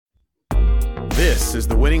This is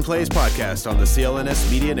the Winning Plays Podcast on the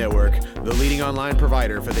CLNS Media Network, the leading online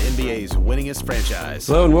provider for the NBA's winningest franchise.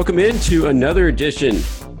 Hello and welcome into another edition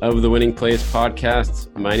of the Winning Plays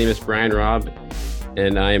Podcast. My name is Brian Robb,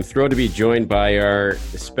 and I am thrilled to be joined by our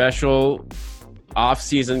special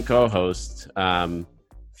off-season co-host,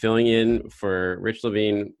 filling in for Rich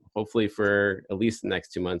Levine, hopefully for at least the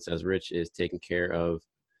next 2 months, as Rich is taking care of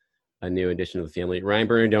a new addition to the family. Ryan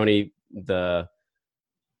Bernardoni, the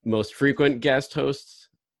most frequent guest hosts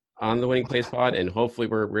on the Winning Plays Pod, and hopefully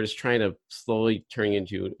we're just trying to slowly turn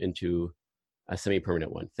into a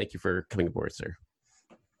semi-permanent one. Thank you for coming aboard, sir.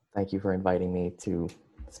 Thank you for inviting me to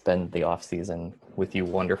spend the off season with you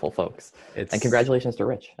wonderful folks. And congratulations to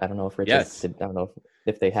Rich. I don't know if Rich I don't know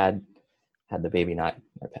if they had the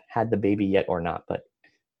baby yet or not, but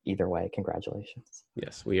either way, congratulations.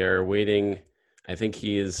 Yes, we are waiting. I think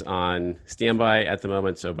he is on standby at the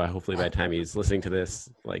moment, so hopefully by the time he's listening to this,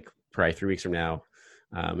 like probably 3 weeks from now,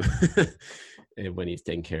 when he's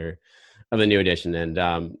taking care of the new edition.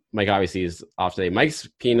 And Mike obviously is off today. Mike's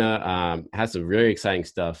Pina has some really exciting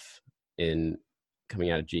stuff coming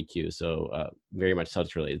out of GQ, so very much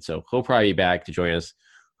Celtics related. So he'll probably be back to join us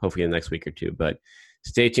hopefully in the next week or two, but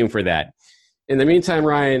stay tuned for that. In the meantime,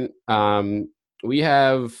 Ryan, we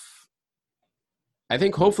have, I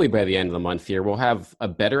think hopefully by the end of the month here, we'll have a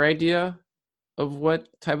better idea of what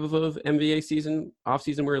type of NBA off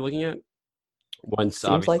season we're looking at.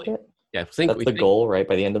 Seems like it. Yeah, that's the goal, right?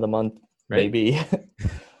 By the end of the month, right? Maybe.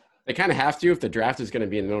 They kind of have to. If the draft is going to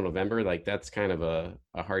be in the middle of November, like that's kind of a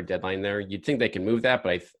hard deadline there. You'd think they can move that,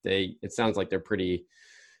 but it sounds like they're pretty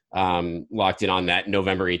locked in on that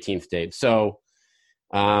November 18th date. So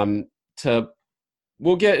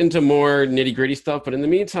we'll get into more nitty gritty stuff, but in the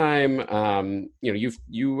meantime,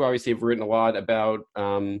 you obviously have written a lot about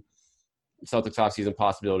Celtics offseason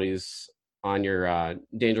possibilities on your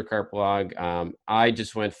Danger Cart blog. I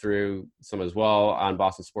just went through some as well on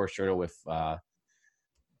Boston Sports Journal with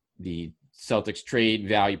the Celtics trade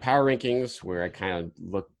value power rankings, where I kind of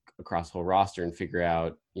look across the whole roster and figure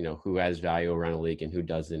out, who has value around the league and who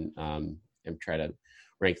doesn't, and try to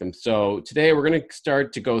rank them. So today we're going to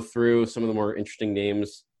start to go through some of the more interesting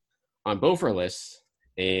names on both our lists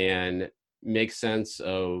and make sense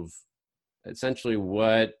of essentially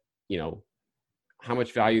what, how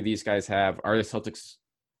much value these guys have. Are the Celtics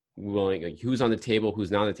willing, like who's on the table,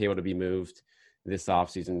 who's not on the table to be moved this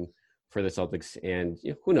offseason for the Celtics? And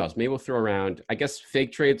who knows, maybe we'll throw around, I guess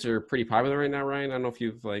fake trades are pretty popular right now, Ryan. I don't know if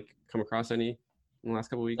you've come across any in the last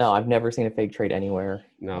couple of weeks. No, I've never seen a fake trade anywhere.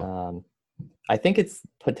 No. I think it's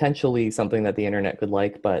potentially something that the internet could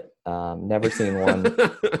like, but never seen one.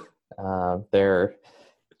 They're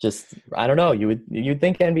just, I don't know. You'd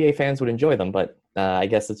think NBA fans would enjoy them, but I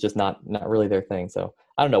guess it's just not really their thing. So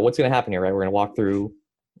I don't know what's going to happen here, right? We're going to walk through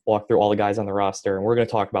all the guys on the roster, and we're going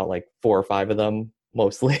to talk about 4 or 5 of them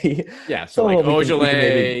mostly. Yeah, so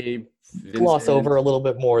Ojale, gloss over a little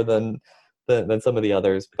bit more than some of the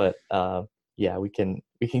others, but yeah, we can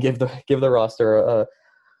give the roster a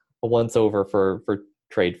once over for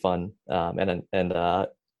trade fun, and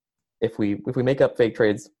if we make up fake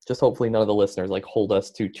trades, just hopefully none of the listeners hold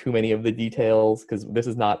us to too many of the details, because this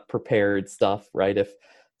is not prepared stuff, right? If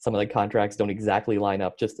some of the contracts don't exactly line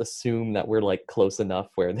up, just assume that we're close enough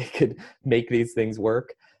where they could make these things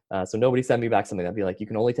work. So nobody send me back something that'd be you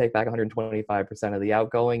can only take back 125% of the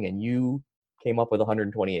outgoing, and you came up with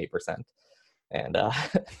 128%, and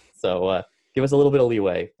so give us a little bit of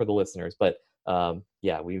leeway for the listeners, but.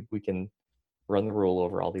 Yeah, we can run the rule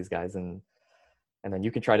over all these guys, and then you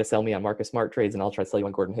can try to sell me on Marcus Smart trades, and I'll try to sell you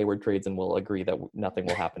on Gordon Hayward trades, and we'll agree that nothing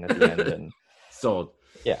will happen at the end. And sold.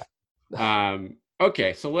 Yeah.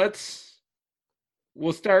 Okay, so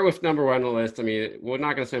we'll start with number one on the list. I mean, we're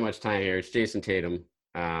not going to spend much time here. It's Jason Tatum.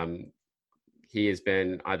 He has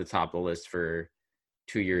been at the top of the list for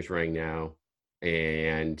 2 years running now,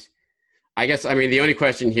 and I guess the only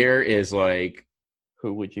question here is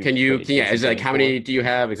who would you? Is it how many do you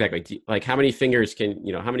have exactly? How many fingers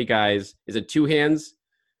how many guys? Is it 2 hands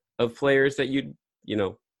of players that you'd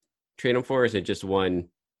trade them for? Or is it just one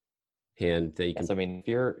hand that you can?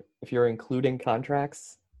 Yes, if you're including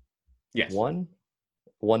contracts, yes,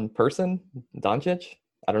 one person, Doncic.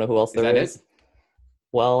 I don't know who else there is. It?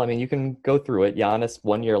 Well, you can go through it. Giannis,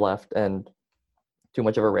 1 year left, and too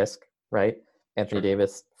much of a risk, right? Anthony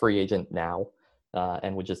Davis, free agent now,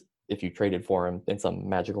 and would just. If you traded for him in some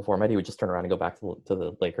magical format, he would just turn around and go back to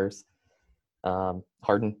the Lakers.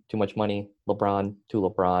 Harden, too much money. LeBron, too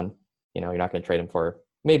LeBron. You're not going to trade him for.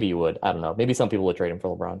 Maybe you would. I don't know. Maybe some people would trade him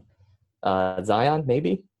for LeBron. Zion,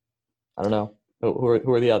 maybe. I don't know. Who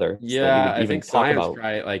are the others that you Yeah, would I even think talk Zion's about?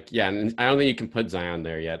 probably like, yeah, and I don't think you can put Zion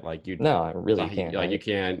there yet. Like No, really, you can't, like you right?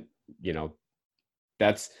 can't, you know,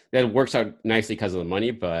 that works out nicely because of the money,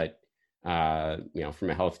 but from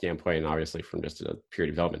a health standpoint and obviously from just a pure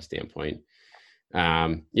development standpoint.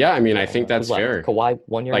 Yeah, I mean, I think Who's that's left? fair. Kawhi,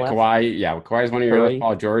 1 year Like left. Kawhi, yeah, Kawhi's 1 year left. Curry,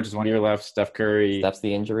 Paul George is 1 year left. Steph Curry Steph's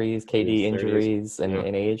the injuries, in his KD 30s. injuries, and, Yeah.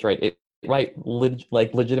 and age, right?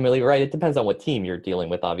 Legitimately, right? It depends on what team you're dealing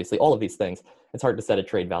with. Obviously, all of these things. It's hard to set a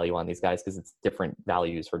trade value on these guys because it's different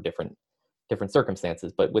values for different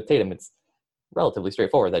circumstances. But with Tatum, it's relatively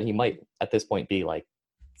straightforward that he might at this point be like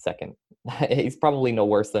second. He's probably no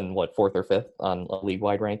worse than what, fourth or fifth on a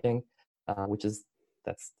league-wide ranking, which is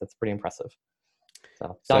that's pretty impressive.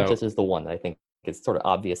 So So Doncic is the one that I think is sort of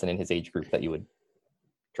obvious and in his age group that you would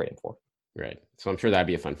trade him for. right. So I'm sure that'd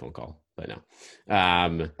be a fun phone call, but no.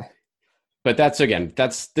 But this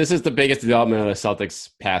is the biggest development of the Celtics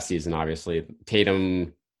past season, obviously.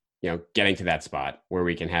 Tatum, getting to that spot where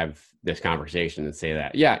we can have this conversation and say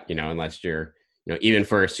that, yeah, unless you're, even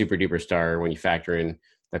for a super duper star, when you factor in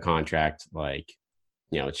the contract, like,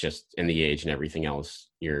 it's just in the age and everything else,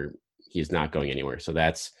 he's not going anywhere. So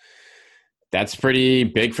that's pretty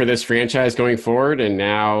big for this franchise going forward. And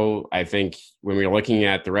now I think when we're looking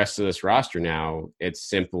at the rest of this roster now, it's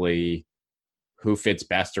simply who fits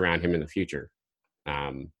best around him in the future.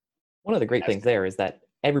 One of the great things there is that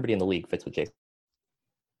everybody in the league fits with Jason.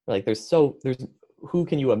 Like there's who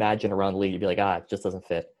can you imagine around the league? You'd be like, it just doesn't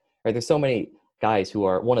fit. Right? There's so many guys who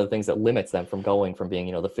are, one of the things that limits them from going from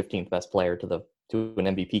being, the 15th best player to an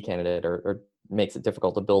MVP candidate or makes it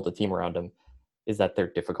difficult to build a team around them is that they're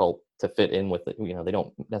difficult to fit in with. They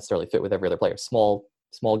don't necessarily fit with every other player. Small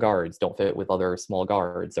guards don't fit with other small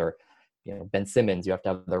guards, or Ben Simmons, you have to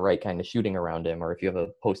have the right kind of shooting around him, or if you have a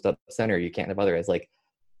post up center, you can't have others. Like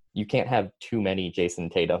you can't have too many Jason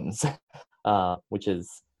Tatums, which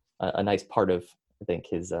is a nice part of, I think,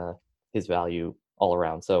 his value all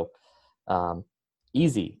around. So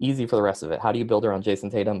easy for the rest of it. How do you build around Jason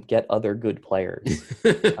Tatum? Get other good players.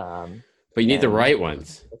 But you need the right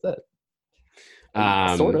ones. That's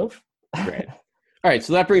it. Sort of. Right. All right.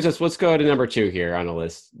 So that brings us, let's go to number 2 here on the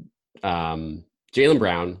list. Jaylen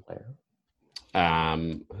Brown,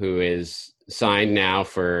 who is signed now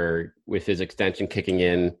with his extension kicking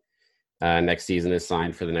in next season, is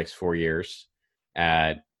signed for the next 4 years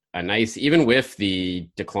at a nice, even with the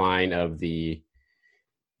decline or the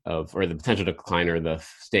potential decline or the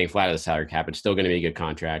staying flat of the salary cap, it's still going to be a good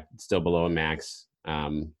contract. It's still below a max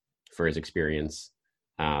for his experience.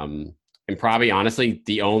 And probably, honestly,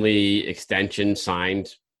 the only rookie extension signed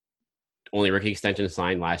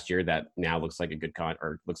last year that now looks like a good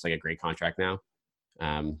looks like a great contract now.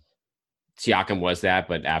 Siakam was that,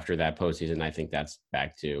 but after that postseason, I think that's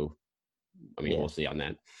back to, we'll see on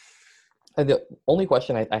that. The only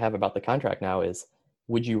question I have about the contract now is,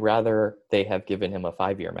 would you rather they have given him a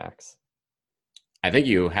 5-year max? I think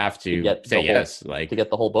you have to say yes. To get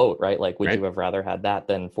the whole boat, right? Like, would you have rather had that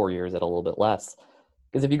than 4 years at a little bit less?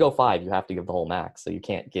 Because if you go 5, you have to give the whole max. So you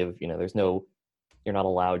can't give, you're not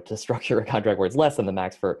allowed to structure a contract where it's less than the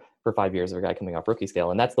max for 5 years of a guy coming off rookie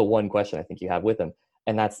scale. And that's the one question I think you have with him.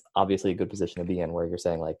 And that's obviously a good position to be in, where you're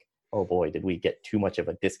saying like, oh boy, did we get too much of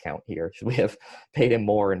a discount here? Should we have paid him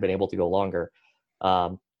more and been able to go longer?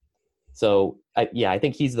 So I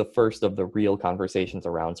think he's the first of the real conversations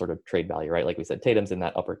around sort of trade value, right? Like we said, Tatum's in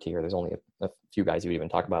that upper tier. There's only a few guys you would even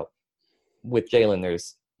talk about. With Jaylen,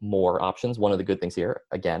 there's more options. One of the good things here,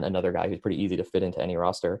 again, another guy who's pretty easy to fit into any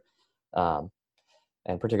roster, and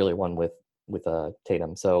particularly one with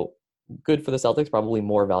Tatum. So good for the Celtics, probably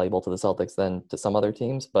more valuable to the Celtics than to some other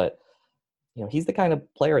teams. But he's the kind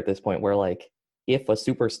of player at this point where, like, if a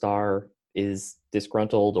superstar is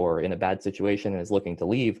disgruntled or in a bad situation and is looking to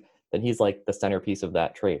leave, then he's like the centerpiece of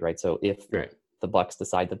that trade, right? So if the Bucks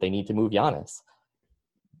decide that they need to move Giannis,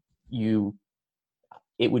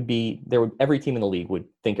 every team in the league would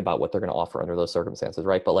think about what they're going to offer under those circumstances,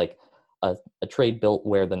 right? But like a trade built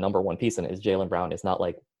where the number one piece in it is Jaylen Brown is not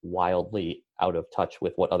like wildly out of touch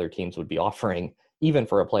with what other teams would be offering, even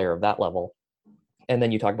for a player of that level. And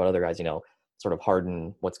then you talk about other guys, sort of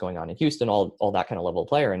Harden, what's going on in Houston, all that kind of level of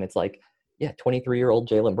player. And it's like, 23-year-old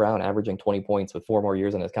Jaylen Brown averaging 20 points with 4 more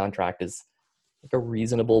years on his contract is like a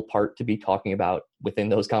reasonable part to be talking about within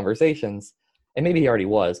those conversations. And maybe he already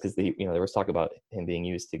was, because there was talk about him being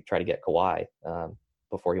used to try to get Kawhi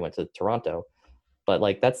before he went to Toronto. But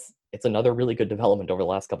like it's another really good development over the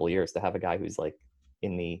last couple of years to have a guy who's like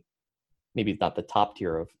in the, maybe not the top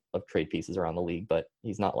tier of trade pieces around the league, but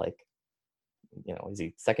he's not like, is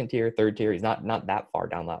he second tier, third tier? He's not that far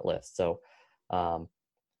down that list. So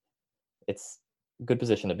it's a good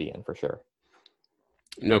position to be in for sure.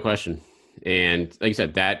 No question. And like I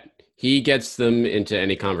said, that he gets them into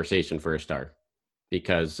any conversation for a star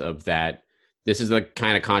because of that. This is the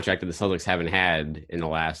kind of contract that the Celtics haven't had in the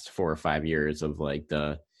last 4 or 5 years of like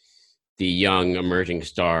the young emerging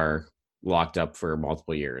star locked up for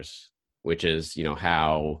multiple years, which is,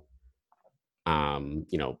 how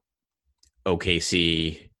you know,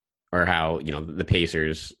 OKC or how, the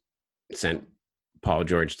Pacers sent Paul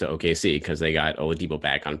George to OKC because they got Oladipo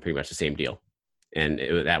back on pretty much the same deal. And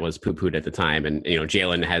that was poo-pooed at the time. And,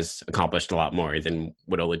 Jalen has accomplished a lot more than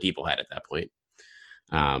what Oladipo had at that point.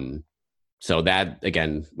 So that,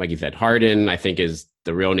 again, like you said, Harden, I think, is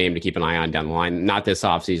the real name to keep an eye on down the line. Not this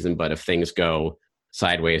offseason, but if things go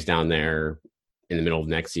sideways down there in the middle of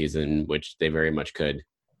next season, which they very much could,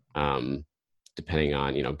 depending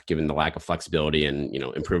on, given the lack of flexibility and,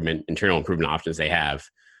 internal improvement options they have,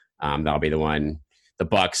 that'll be the one. The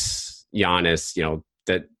Bucks, Giannis,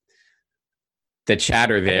 that the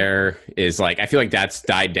chatter there is like, I feel like that's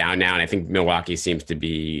died down now. And I think Milwaukee seems to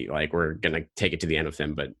be like, we're going to take it to the end with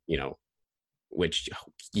him, but, which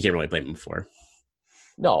you can't really blame him for.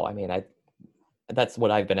 No, I mean, that's what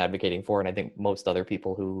I've been advocating for. And I think most other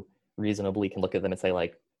people who reasonably can look at them and say,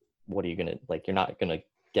 like, what are you going to, like, you're not going to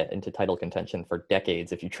get into title contention for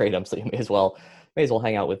decades if you trade him. So you may as well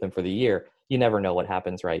hang out with him for the year. You never know what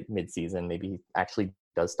happens, right? Mid-season, maybe he actually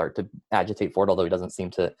does start to agitate for it, although he doesn't seem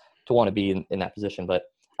to want to be in that position. But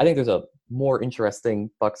I think there's a more interesting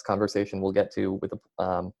Bucks conversation we'll get to with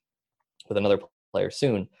another player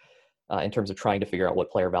soon in terms of trying to figure out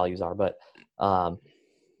what player values are. But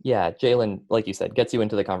yeah, Jalen, like you said, gets you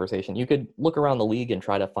into the conversation. You could look around the league and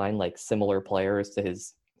try to find like similar players to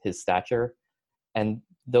his stature. And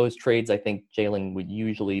those trades, I think Jalen would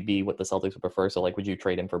usually be what the Celtics would prefer. So like, would you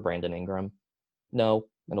trade him for Brandon Ingram? No,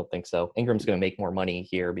 I don't think so. Ingram's going to make more money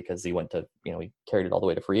here because he went to, he carried it all the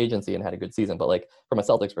way to free agency and had a good season. But like from a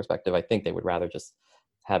Celtics perspective, I think they would rather just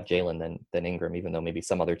have Jalen than Ingram, even though maybe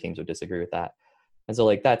some other teams would disagree with that. And so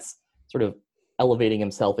like, that's sort of elevating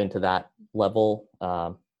himself into that level.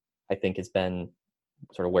 I think has been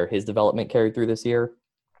sort of where his development carried through this year.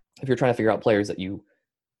 If you're trying to figure out players that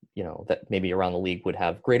that maybe around the league would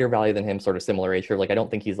have greater value than him, sort of similar age here. Like, I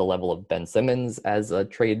don't think he's the level of Ben Simmons as a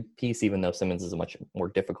trade piece, even though Simmons is a much more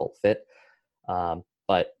difficult fit.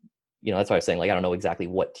 But, that's why I was saying, like, I don't know exactly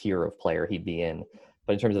what tier of player he'd be in,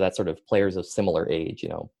 but in terms of that sort of players of similar age,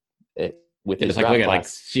 with his like, look at like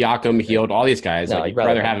Siakam, Hield, all these guys. No, like, you'd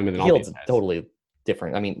rather have him than all these guys. Totally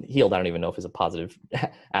different. I mean, Hield, I don't even know if he's a positive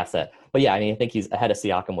asset, but yeah, I mean, I think he's ahead of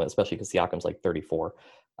Siakam, especially because Siakam's like 34.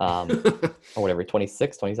 Or whatever,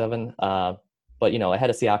 26, 27. But, ahead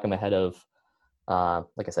of Siakam, ahead of,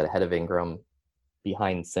 like I said, ahead of Ingram,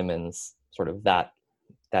 behind Simmons, sort of that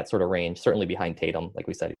sort of range, certainly behind Tatum. Like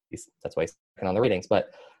we said, that's why he's second on the ratings.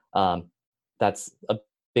 But that's a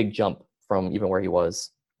big jump from even where he was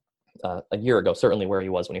a year ago, certainly where he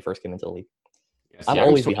was when he first came into the league. Yes, I'm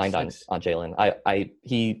always behind on Jalen.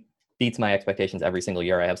 He beats my expectations every single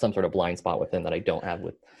year. I have some sort of blind spot with him that I don't have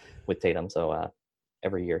with Tatum. So,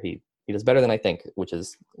 every year he does better than I think, which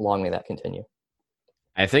is long may that continue.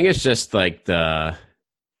 I think it's just like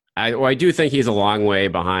I do think he's a long way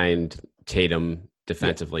behind Tatum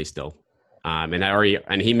defensively still.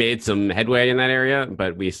 And he made some headway in that area,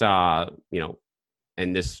 but we saw,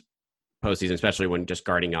 in this postseason, especially when just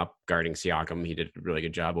guarding Siakam, he did a really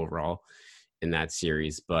good job overall in that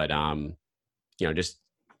series. But,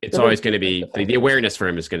 it's always going to be the awareness for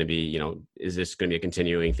him is going to be, is this going to be a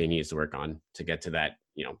continuing thing he needs to work on to get to that,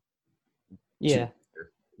 Yeah.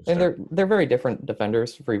 And they're very different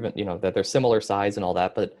defenders for even, that they're similar size and all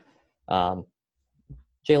that. But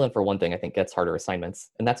Jalen, for one thing, I think gets harder assignments.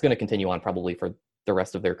 And that's going to continue on probably for the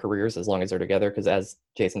rest of their careers as long as they're together. Because as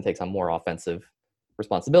Jason takes on more offensive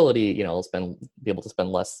responsibility, he'll be able to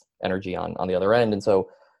spend less energy on the other end. And so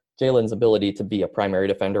Jalen's ability to be a primary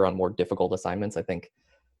defender on more difficult assignments, I think,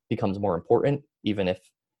 becomes more important, even if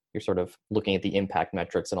you're sort of looking at the impact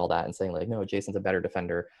metrics and all that and saying like, no, Jason's a better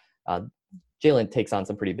defender. Jalen takes on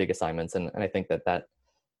some pretty big assignments. And I think that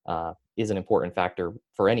is an important factor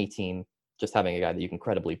for any team, just having a guy that you can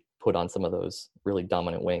credibly put on some of those really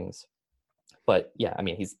dominant wings. But yeah, I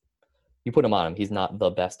mean, you put him on him, he's not the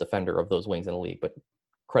best defender of those wings in the league, but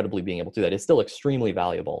credibly being able to do that is still extremely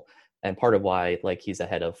valuable. And part of why, like, he's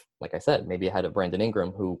ahead of, like I said, maybe ahead of Brandon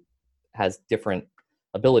Ingram, who has different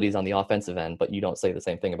abilities on the offensive end, but you don't say the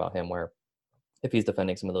same thing about him, where if he's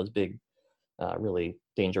defending some of those big, really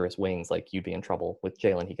dangerous wings, like, you'd be in trouble. With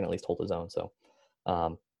Jalen, he can at least hold his own. So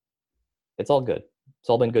it's all good. It's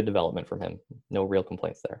all been good development from him. No real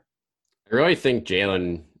complaints there. I really think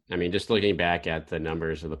Jalen, I mean, just looking back at the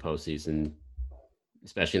numbers of the postseason,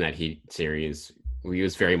 especially in that Heat series, he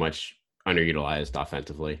was very much underutilized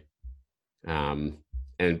offensively.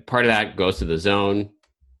 And part of that goes to the zone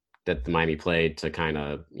that the Miami played to kind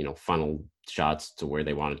of, funnel shots to where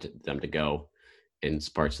they wanted them to go in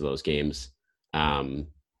parts of those games.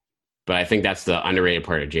 But I think that's the underrated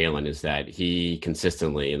part of Jalen is that he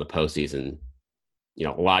consistently in the postseason, a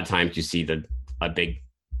lot of times you see a big,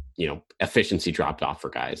 efficiency dropped off for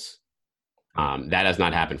guys. That has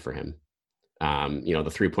not happened for him. The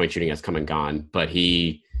 3-point shooting has come and gone, but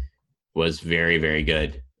he was very, very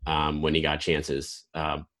good when he got chances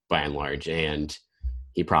by and large. And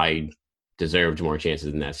he probably deserved more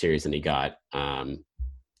chances in that series than he got.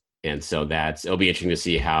 And so it'll be interesting to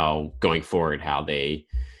see how going forward,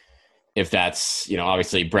 if that's,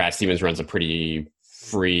 obviously Brad Stevens runs a pretty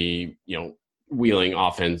free, wheeling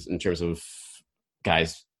offense in terms of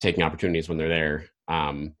guys taking opportunities when they're there.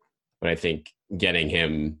 But I think getting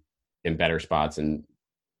him in better spots and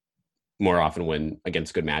more often when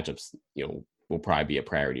against good matchups, will probably be a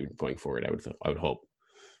priority going forward. I would hope.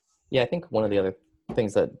 Yeah, I think one of the other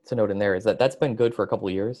things to note in there is that that's been good for a couple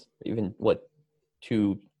of years. Even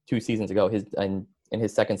two seasons ago, in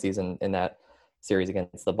his second season in that series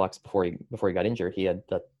against the Bucks before he got injured, he had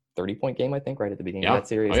the 30-point game, I think, right at the beginning of that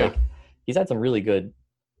series. Like, he's had some really good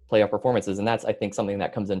playoff performances, and that's, I think, something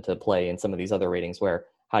that comes into play in some of these other ratings where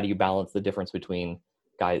how do you balance the difference between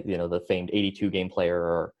guys, the famed 82 game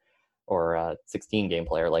player or 16 game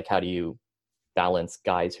player? Like, how do you balance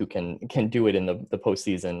guys who can do it in the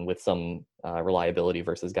postseason with some reliability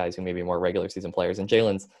versus guys who may be more regular season players? And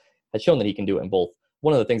Jalen's has shown that he can do it in both.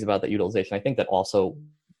 One of the things about that utilization, I think that also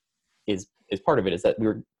is part of it, is that we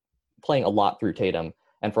were playing a lot through Tatum,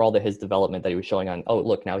 and for all his development that he was showing on, oh,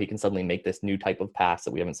 look, now he can suddenly make this new type of pass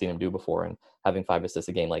that we haven't seen him do before and having 5 assists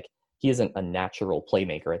a game. Like, he isn't a natural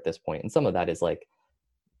playmaker at this point. And some of that is like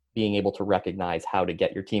being able to recognize how to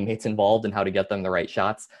get your teammates involved and how to get them the right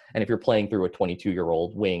shots. And if you're playing through a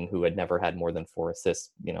 22-year-old wing who had never had more than 4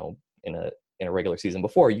 assists, in a regular season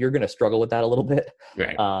before, you're going to struggle with that a little bit.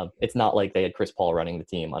 Right. It's not like they had Chris Paul running the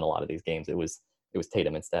team on a lot of these games. It was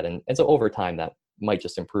Tatum instead. And so over time that might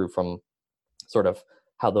just improve from sort of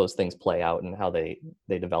how those things play out and how they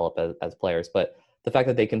develop as players. But the fact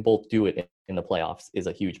that they can both do it in the playoffs is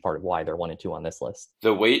a huge part of why they're 1 and 2 on this list.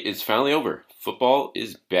 The wait is finally over. Football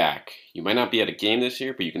is back. You might not be at a game this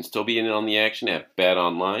year, but you can still be in on the action at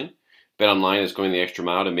BetOnline. BetOnline is going the extra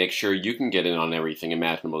mile to make sure you can get in on everything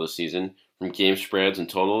imaginable this season. From game spreads and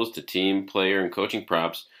totals to team, player, and coaching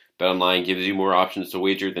props, BetOnline gives you more options to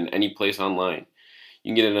wager than any place online. You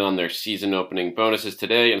can get in on their season opening bonuses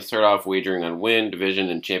today and start off wagering on win, division,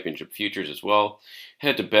 and championship futures as well.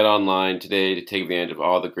 Head to BetOnline today to take advantage of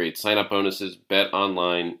all the great sign-up bonuses.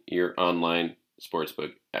 BetOnline, your online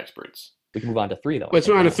sportsbook experts. We can move on to 3, though. Let's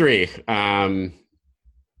move on to 3,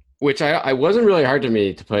 which I wasn't really hard to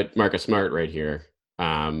me to put Marcus Smart right here.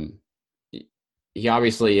 He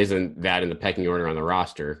obviously isn't that in the pecking order on the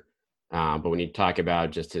roster, but when you talk about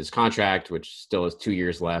just his contract, which still has 2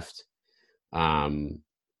 years left,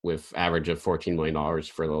 with average of $14 million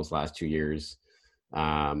for those last 2 years,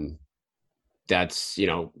 that's,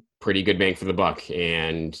 pretty good bang for the buck.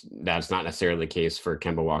 And that's not necessarily the case for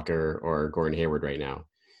Kemba Walker or Gordon Hayward right now.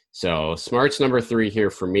 So Smart's number 3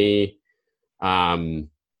 here for me.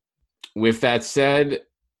 With that said,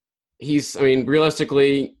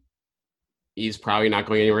 realistically, he's probably not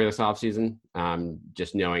going anywhere this offseason.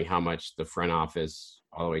 Just knowing how much the front office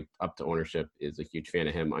all the way up to ownership is a huge fan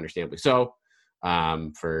of him, understandably so,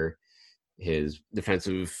 for his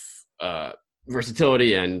defensive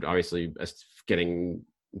versatility and obviously getting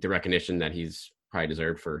the recognition that he's probably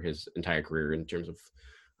deserved for his entire career in terms of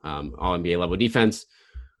all NBA level defense.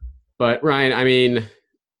 But Ryan,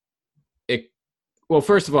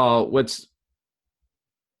 first of all,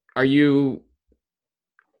 are you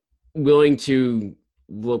willing to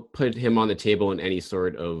put him on the table in any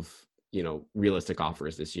sort of, realistic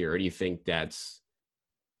offers this year? Or do you think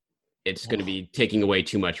it's going to be taking away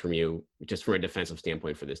too much from you just from a defensive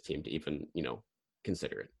standpoint for this team to even,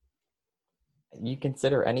 consider it? You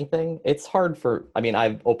consider anything? It's hard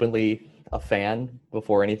I'm openly a fan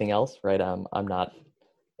before anything else, right? I'm not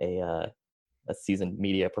a seasoned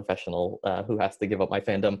media professional who has to give up my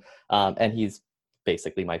fandom. And he's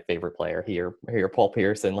basically my favorite player here, Paul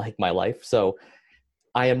Pierce, in like my life. So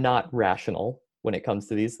I am not rational when it comes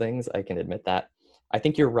to these things. I can admit that. I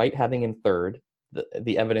think you're right having him 3rd.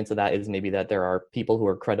 The evidence of that is maybe that there are people who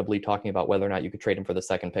are credibly talking about whether or not you could trade him for the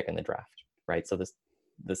 2nd pick in the draft, right? So this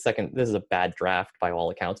is a bad draft by all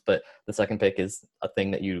accounts, but the 2nd pick is a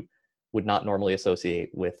thing that you would not normally associate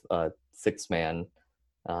with a 6-man,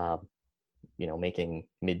 making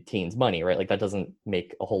mid-teens money, right? Like that doesn't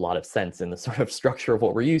make a whole lot of sense in the sort of structure of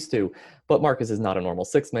what we're used to. But Marcus is not a normal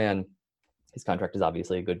six-man. His contract is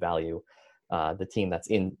obviously a good value. The team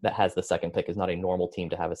that has the second pick is not a normal team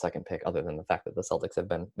to have a second pick, other than the fact that the Celtics have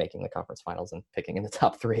been making the conference finals and picking in the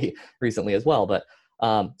top 3 recently as well. But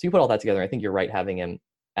so you put all that together, I think you're right having him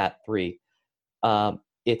at 3.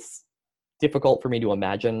 It's difficult for me to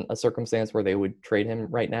imagine a circumstance where they would trade him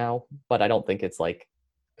right now, but I don't think it's like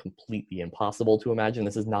completely impossible to imagine.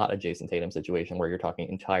 This is not a Jason Tatum situation where you're talking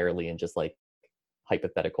entirely in just like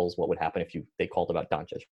hypotheticals. What would happen if they called about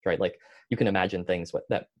Doncic, right? Like you can imagine things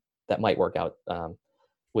that might work out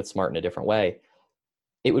with Smart in a different way.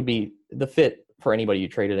 It would be the fit for anybody you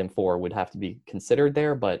traded him for would have to be considered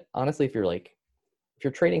there. But honestly, if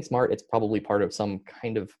you're trading Smart, it's probably part of some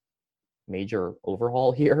kind of major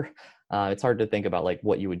overhaul here. It's hard to think about like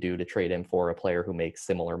what you would do to trade him for a player who makes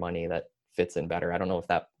similar money that fits in better. I don't know if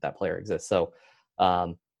that player exists. So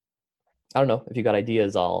I don't know. If you got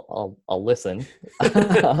ideas, I'll listen. But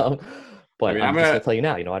I'm just gonna tell you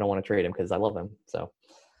now, I don't want to trade him because I love him. So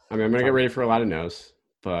I'm gonna get ready for a lot of no's,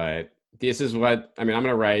 but this is what I'm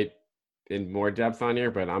gonna write in more depth on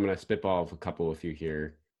here, but I'm gonna spitball a couple of you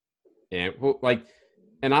here. And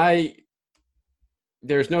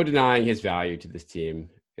there's no denying his value to this team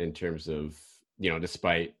in terms of,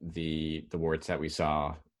 despite the warts that we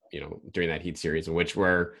saw, during that Heat series, which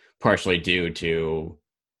were partially due to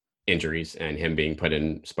injuries and him being put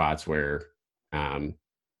in spots where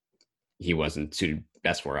he wasn't suited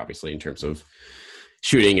best for, obviously, in terms of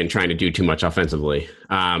shooting and trying to do too much offensively.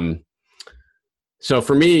 So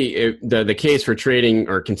for me, the case for trading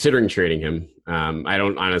or considering trading him, I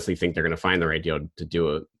don't honestly think they're going to find the right deal to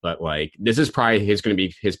do it. But like, this is probably going to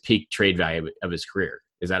be his peak trade value of his career.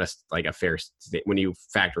 Is that a fair when you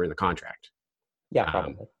factor in the contract? Yeah,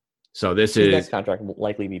 probably. So his next contract will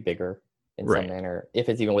likely be bigger in some manner, if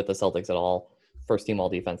it's even with the Celtics at all. First team all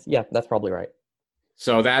defense. Yeah, that's probably right.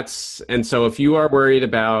 So so if you are worried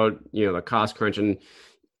about, the cost crunching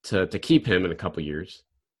to keep him in a couple years,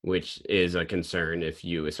 which is a concern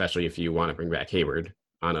especially if you want to bring back Hayward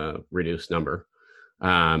on a reduced number.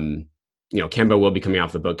 Kemba will be coming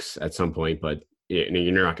off the books at some point, but you're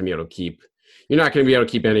not going to be able to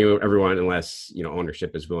keep everyone unless,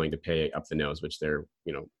 ownership is willing to pay up the nose, which they're,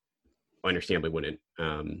 understandably wouldn't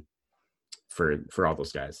for all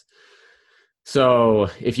those guys. So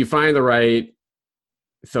if you find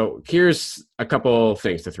so here's a couple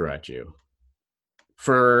things to throw at you.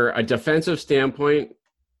 For a defensive standpoint,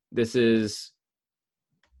 this is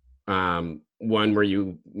one where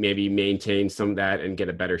you maybe maintain some of that and get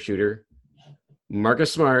a better shooter.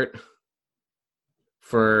 Marcus Smart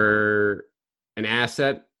for an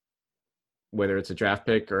asset, whether it's a draft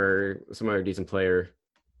pick or some other decent player,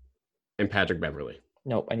 and Patrick Beverley.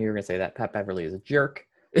 Nope, I knew you were going to say that. Pat Beverley is a jerk.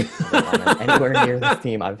 Anywhere near this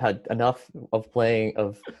team, I've had enough of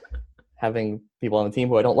having people on the team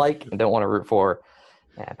who I don't like and don't want to root for.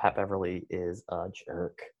 And Pat Beverley is a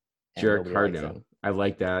jerk. Jerk, hard no. I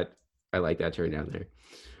like that. I like that turn down there.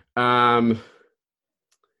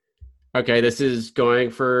 Okay, this is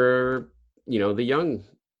going for, the young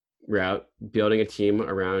route, building a team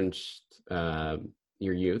around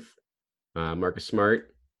your youth. Marcus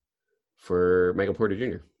Smart for Michael Porter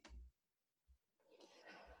Jr.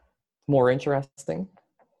 More interesting.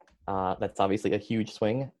 That's obviously a huge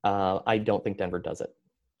swing. I don't think Denver does it.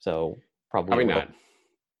 So probably not.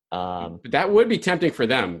 But that would be tempting for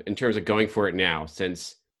them in terms of going for it now,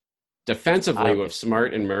 since defensively with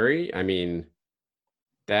Smart and Murray,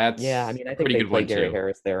 that's I think they play Gary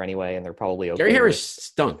Harris there anyway, and they're probably okay. Gary Harris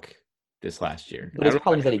stunk this last year. But his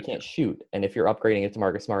problem is that he can't shoot, and if you're upgrading it to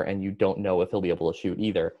Marcus Smart and you don't know if he'll be able to shoot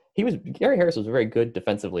either, Gary Harris was very good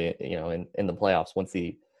defensively, in the playoffs once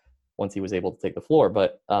he was able to take the floor,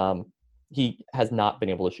 but he has not been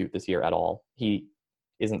able to shoot this year at all. He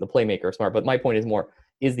isn't the playmaker Smart, but my point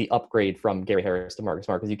is the upgrade from Gary Harris to Marcus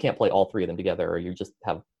Smart, because you can't play all three of them together, or you just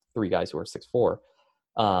have three guys who are 6'4".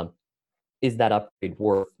 Is that upgrade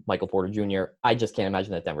worth Michael Porter Jr.? I just can't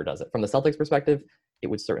imagine that Denver does it. From the Celtics perspective, it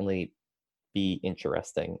would certainly be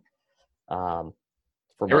interesting. They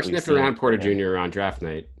were sniffing around Porter Jr. on draft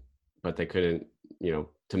night, but they couldn't, to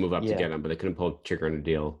move up to get him, but they couldn't pull the trigger on a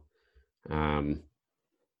deal. That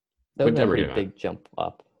was a pretty big jump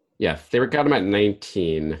up. Yeah, they got him at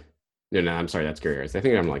 19. No, I'm sorry, that's Gary Harris. I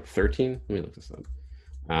think I'm like 13. Let me look this up.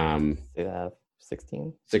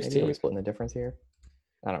 16? 16. Are we splitting the difference here?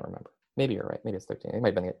 I don't remember. Maybe you're right. Maybe it's 13. It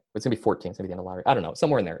might have been. It's gonna be 14. It's gonna be the end of lottery. I don't know.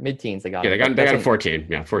 Somewhere in there, mid-teens. They got. Yeah, they got 14.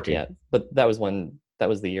 Yeah, 14. Yeah, but that was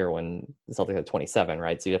the year when the Celtics had 27,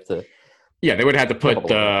 right? So you have to Yeah, they would have to put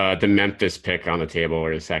Couple of the Memphis pick on the table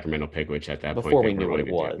or the Sacramento pick, which at that Before point we knew what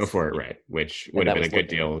it was. Before, Yeah. right? Which And would have that been a was good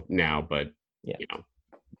deal now, but Yeah.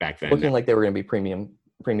 back then, looking like they were going to be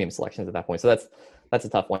premium selections at that point. So that's a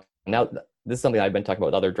tough one. Now, this is something I've been talking about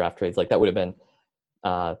with other draft trades. Like that would have been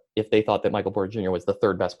if they thought that Michael Porter Jr. was the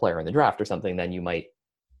third best player in the draft or something, then you might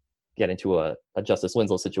get into a Justice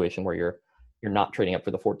Winslow situation where you're not trading up for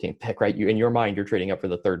the 14th pick, right? You in your mind you're trading up for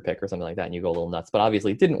the third pick or something like that, and you go a little nuts. But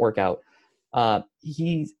obviously, it didn't work out.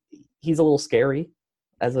 He's a little scary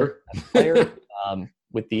as a player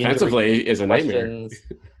with the defensively is a nightmare.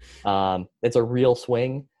 It's a real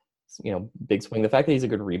swing, big swing. The fact that he's a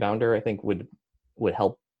good rebounder, I think, would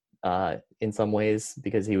help in some ways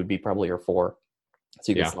because he would be probably your 4.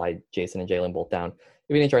 So you could slide Jason and Jalen both down. It'd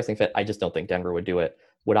be an interesting fit. I just don't think Denver would do it.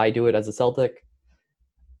 Would I do it as a Celtic?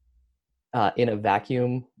 In a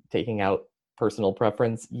vacuum, taking out personal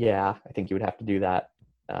preference, yeah, I think you would have to do that.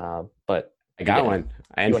 But I got one.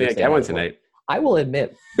 I think I got one tonight. I will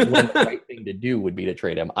admit the right thing to do would be to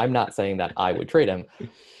trade him. I'm not saying that I would trade him.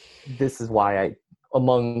 This is why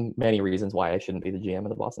among many reasons why I shouldn't be the GM of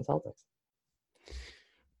the Boston Celtics.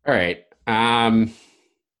 All right. I'm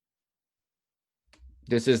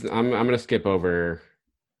going to skip over.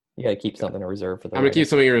 You got to keep something in reserve for the. I'm going to keep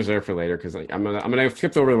something in reserve for later because I'm going to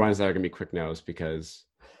skip over the ones that are going to be quick no's because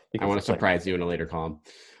I want to surprise you in a later column.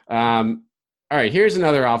 All right. Here's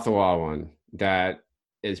another off the wall one that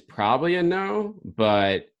is probably a no,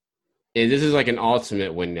 but this is like an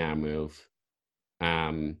ultimate win now move.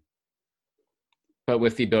 But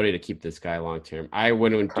with the ability to keep this guy long term, I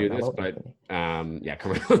wouldn't do this, but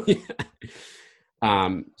Carmelo.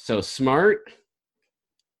 So Smart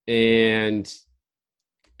and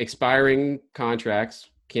expiring contracts,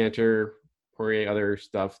 Cantor, Poirier, other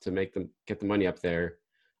stuff to make them get the money up there.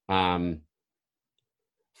 For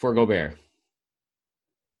Gobert.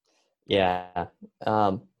 Yeah.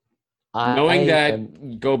 Knowing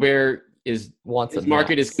that Gobert his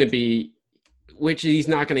market is going to be, which he's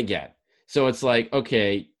not going to get. So it's like,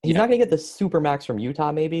 okay. He's not going to get the super max from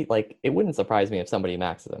Utah, maybe. Like, it wouldn't surprise me if somebody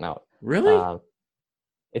maxes him out. Really?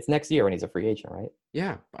 It's next year when he's a free agent, right?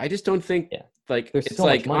 Yeah. I just don't think, there's it's so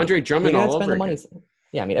like Andre Drummond all over again.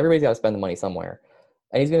 Yeah, I mean, everybody's got to spend the money somewhere.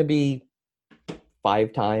 And he's going to be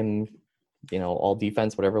 5-time, all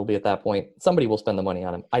defense, whatever it'll be at that point. Somebody will spend the money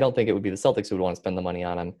on him. I don't think it would be the Celtics who would want to spend the money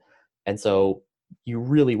on him. And so you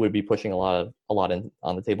really would be pushing a lot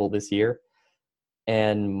on the table this year.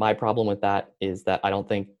 And my problem with that is that I don't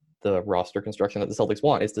think the roster construction that the Celtics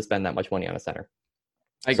want is to spend that much money on a center.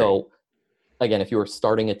 So, again, if you were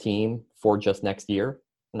starting a team for just next year,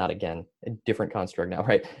 not again, a different construct now,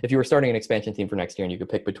 right? If you were starting an expansion team for next year and you could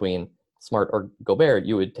pick between Smart or Gobert,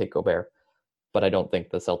 you would take Gobert. But I don't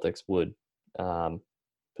think the Celtics would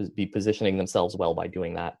be positioning themselves well by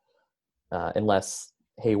doing that unless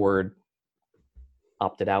Hayward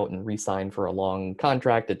opted out and re-signed for a long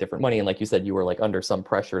contract at different money. And like you said, you were like under some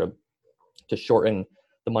pressure to shorten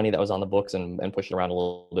the money that was on the books and push it around a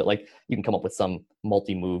little bit. Like you can come up with some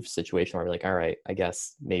multi-move situation where you're like, all right, I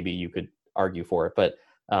guess maybe you could argue for it. But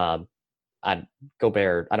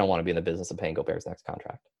Gobert, I don't want to be in the business of paying Gobert's next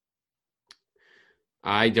contract.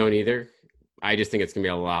 I don't either. I just think it's going to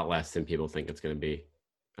be a lot less than people think it's going to be.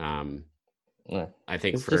 I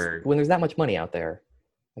think when there's that much money out there,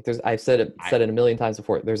 like I've said it a million times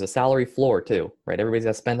before. There's a salary floor too, right? Everybody's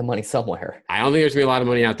got to spend the money somewhere. I don't think there's gonna be a lot of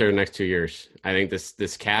money out there in the next 2 years. I think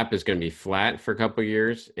this cap is gonna be flat for a couple of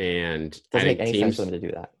years, and it doesn't make any sense for them to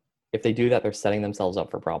do that. If they do that, they're setting themselves up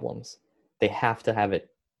for problems. They have to have it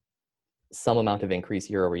some amount of increase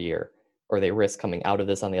year over year, or they risk coming out of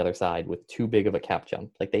this on the other side with too big of a cap jump.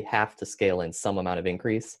 Like they have to scale in some amount of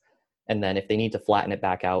increase. And then if they need to flatten it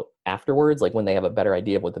back out afterwards, like when they have a better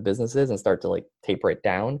idea of what the business is and start to like taper it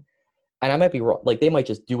down, and I might be wrong, like they might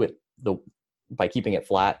just do it by keeping it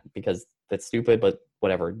flat because that's stupid, but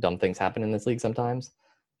whatever, dumb things happen in this league sometimes.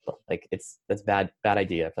 But like that's bad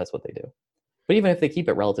idea if that's what they do. But even if they keep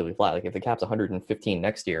it relatively flat, like if the cap's 115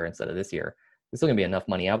 next year instead of this year, there's still gonna be enough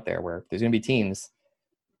money out there where there's gonna be teams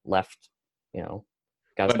left,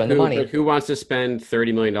 gotta spend the money. But who wants to spend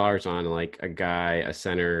 $30 million on like a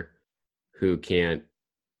center who can't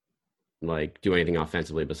like do anything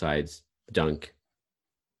offensively besides dunk?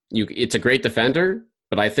 It's a great defender,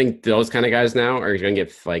 but I think those kind of guys now are going to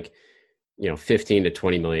get like, 15 to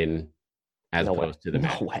 20 million as opposed to the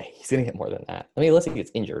no way. He's going to get more than that. I mean, unless he gets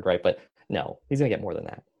injured, right? But no, he's going to get more than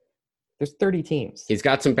that. There's 30 teams. He's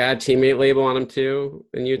got some bad teammate label on him too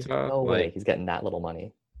in Utah. No way he's getting that little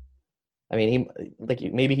money. I mean,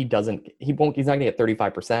 maybe he's not going to get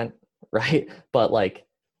 35%, right? But like,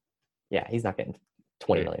 yeah, he's not getting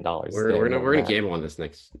 $20 million. We're gonna gamble on this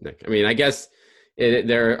next. I mean, I guess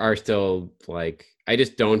there are still like I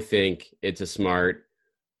just don't think it's a smart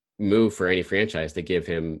move for any franchise to give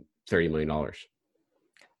him $30 million.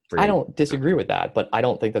 I don't disagree with that, but I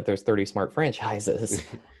don't think that there's 30 smart franchises.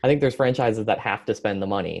 I think there's franchises that have to spend the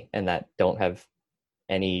money and that don't have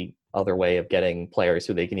any other way of getting players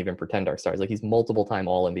who they can even pretend are stars. Like he's multiple-time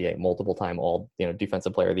All-NBA, multiple-time All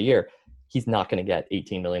Defensive Player of the Year. He's not going to get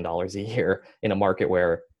 $18 million a year in a market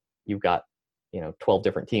where you've got 12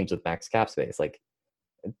 different teams with max cap space. Like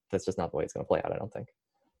that's just not the way it's going to play out. I don't think.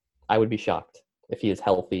 I would be shocked if he is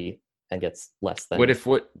healthy and gets less than.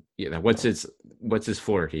 What's his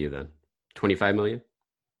floor to you then? 25 million?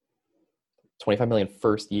 25 million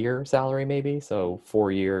first year salary, maybe. So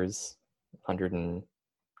 4 years,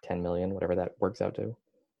 110 million, whatever that works out to.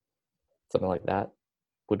 Something like that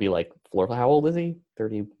would be like floor. How old is he?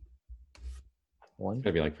 31?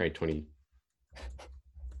 That'd be like probably 20.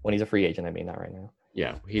 When he's a free agent, I mean, not right now.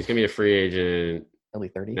 Yeah, he's gonna be a free agent. He'll be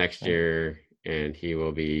 30 next year. And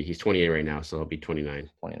he's 28 right now, so he'll be 29.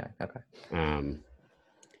 29, okay.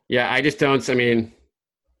 Yeah, I just don't. I mean,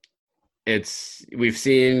 we've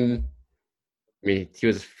seen. I mean, he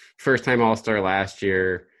was first-time All-Star last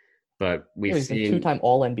year, but we've seen two-time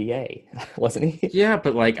All-NBA, wasn't he? Yeah,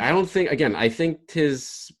 but like I don't think. Again, I think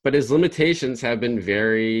his limitations have been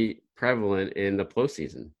very prevalent in the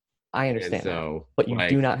postseason. I understand that, but you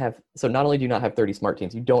do not have. So not only do you not have 30 smart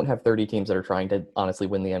teams, you don't have 30 teams that are trying to honestly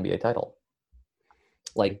win the NBA title.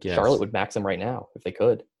 Like Charlotte would max him right now if they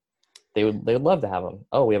could. They would love to have him.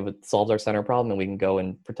 Oh, we have solved our center problem and we can go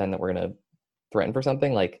and pretend that we're going to threaten for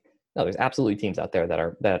something. Like, no, there's absolutely teams out there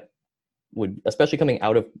that would, especially coming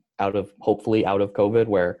out of hopefully out of COVID,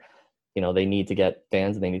 where they need to get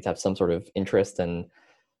fans and they need to have some sort of interest and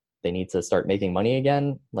they need to start making money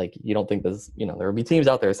again. Like, you don't think there's there will be teams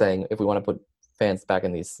out there saying, if we want to put fans back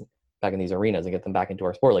in these arenas and get them back into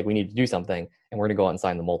our sport, like we need to do something, and we're going to go out and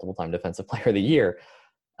sign the multiple-time Defensive Player of the Year.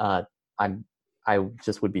 I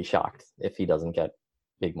just would be shocked if he doesn't get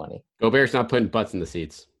big money. Gobert's not putting butts in the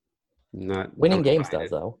seats. Not winning games does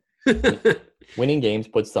though. Winning games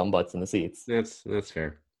puts some butts in the seats. That's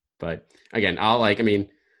fair. But again, like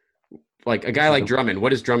a guy like Drummond.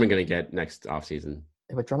 What is Drummond going to get next offseason?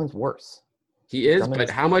 Yeah, but Drummond's worse. He is, but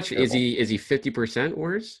how much terrible. Is he? Is he 50%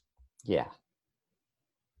 worse? Yeah.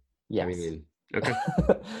 Yes. I mean, okay.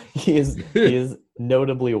 he is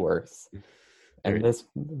notably worse. And this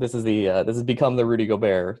has become the Rudy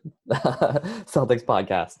Gobert Celtics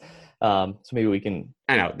podcast. So maybe we can.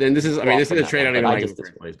 I know. Then this is a trade I don't even like in the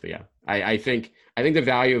first place. But yeah, I think the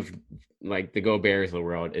value of like the Goberts of the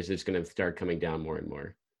world is just going to start coming down more and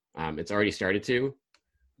more. It's already started to,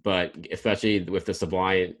 but especially with the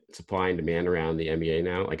supply and demand around the NBA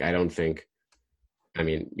now, like I don't think. I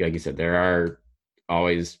mean, like you said, there are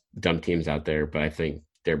always dumb teams out there, but I think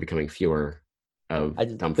they're becoming fewer.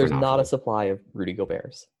 There's not a supply of Rudy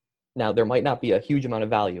Goberts. Now, there might not be a huge amount of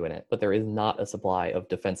value in it, but there is not a supply of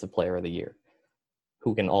Defensive Player of the Year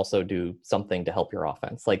who can also do something to help your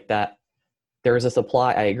offense. Like that, there is a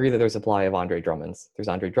supply. I agree that there's a supply of Andre Drummonds. There's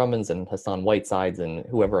Andre Drummonds and Hassan Whitesides and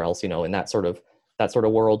whoever else, in that sort of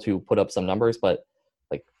world who put up some numbers, but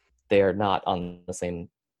like they are not on the same.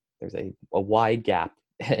 There's a wide gap,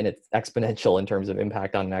 and it's exponential in terms of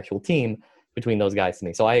impact on an actual team between those guys to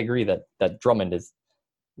me. So I agree that Drummond is,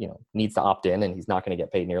 needs to opt in, and he's not going to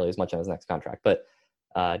get paid nearly as much on his next contract. But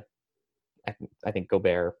I think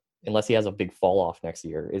Gobert, unless he has a big fall off next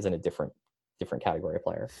year, is in a different category of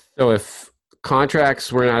player. So if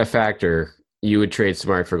contracts were not a factor, you would trade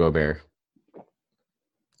Smart for Gobert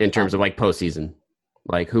in terms of like postseason.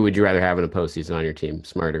 Like, who would you rather have in a postseason on your team,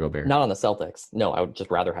 Smart or Gobert? Not on the Celtics. No, I would just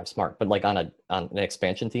rather have Smart. But like on an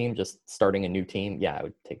expansion team, just starting a new team, yeah, I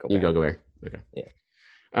would take Gobert. You go Gobert. Okay.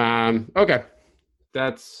 Yeah. Okay.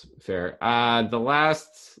 That's fair. The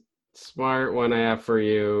last Smart one I have for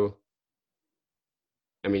you.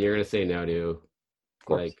 I mean, you're gonna say no to,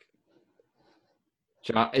 like,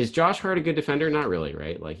 is Josh Hart a good defender? Not really,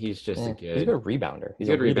 right? Like, he's just he's a good rebounder. He's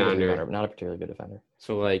a good rebounder, but not a particularly good defender.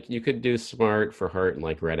 So, like, you could do Smart for Hart and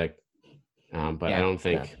like Redick, but I don't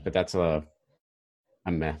think. Yeah. But that's a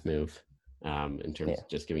meth move in terms of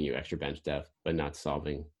just giving you extra bench depth, but not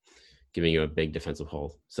giving you a big defensive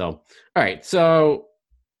hole. So, all right. So,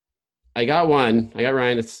 I got Ryan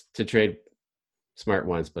to trade Smart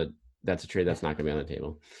once, but that's a trade that's not going to be on the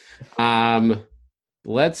table.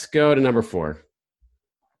 Let's go to number 4.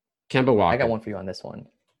 Kemba Walker. I got one for you on this one.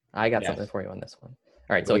 I got something for you on this one.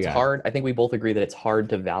 All right, so it's hard. I think we both agree that it's hard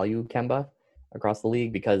to value Kemba across the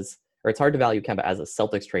league it's hard to value Kemba as a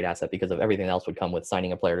Celtics trade asset because of everything else would come with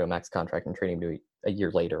signing a player to a max contract and trading him to a year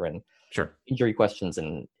later and Sure. injury questions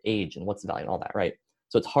and age and what's the value and all that, right?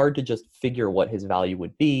 So it's hard to just figure what his value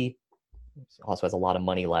would be. He also has a lot of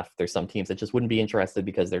money left. There's some teams that just wouldn't be interested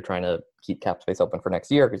because they're trying to keep cap space open for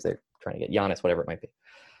next year because they're trying to get Giannis, whatever it might be.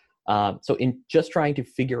 So in just trying to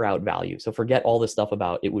figure out value, so forget all this stuff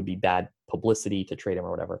about it would be bad publicity to trade him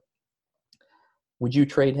or whatever. Would you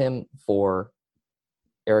trade him for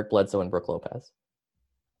Eric Bledsoe and Brook Lopez?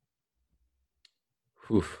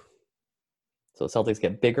 Oof. So the Celtics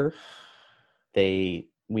get bigger. We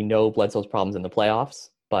know Bledsoe's problems in the playoffs,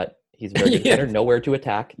 but he's a very good defender, nowhere to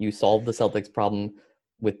attack. You solve the Celtics problem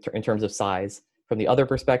in terms of size. From the other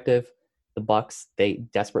perspective, the Bucks, they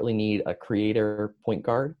desperately need a creator point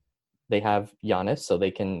guard. They have Giannis, so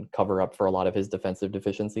they can cover up for a lot of his defensive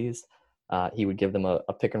deficiencies. He would give them a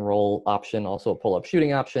pick and roll option, also a pull up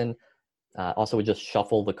shooting option. Also would just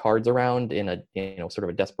shuffle the cards around in a sort of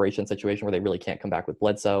a desperation situation where they really can't come back with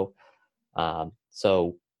Bledsoe.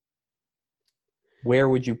 So where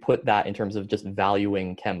would you put that in terms of just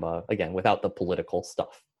valuing Kemba, again, without the political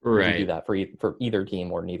stuff? Right. Would you do that for either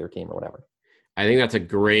team or neither team or whatever? I think that's a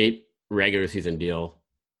great regular season deal.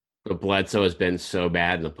 But Bledsoe has been so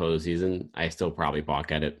bad in the postseason, I still probably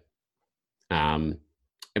balk at it.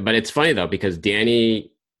 But it's funny, though, because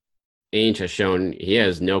Danny Ainge has shown he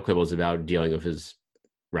has no quibbles about dealing with his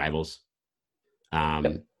rivals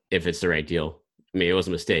if it's the right deal. I mean, it was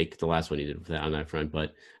a mistake, the last one he did on that front,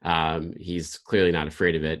 but he's clearly not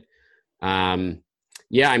afraid of it.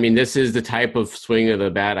 Yeah, I mean, this is the type of swing of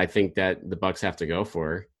the bat I think that the Bucks have to go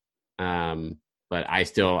for. But I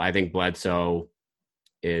think Bledsoe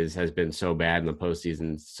has been so bad in the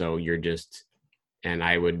postseason. So and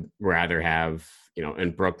I would rather have,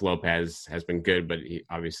 and Brook Lopez has been good, but he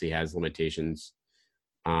obviously has limitations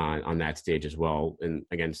on that stage as well, and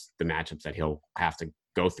against the matchups that he'll have to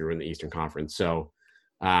go through in the Eastern Conference. So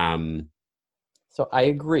I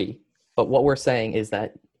agree, but what we're saying is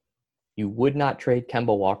that you would not trade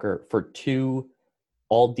Kemba Walker for two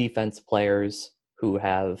all defense players who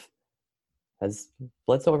has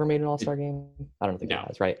Bledsoe ever made an All-Star game? I don't think he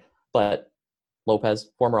has, right? But Lopez,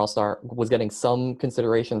 former All-Star, was getting some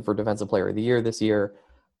consideration for Defensive Player of the Year this year.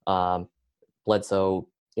 Bledsoe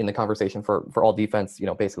in the conversation for all defense,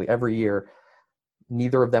 basically every year.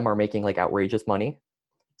 Neither of them are making like outrageous money.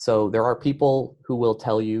 So there are people who will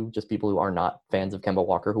tell you, just people who are not fans of Kemba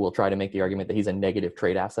Walker, who will try to make the argument that he's a negative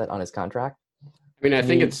trade asset on his contract. I mean, I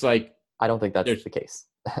think it's like... I don't think that's the case.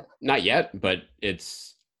 Not yet, but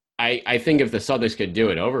it's... I think if the Celtics could do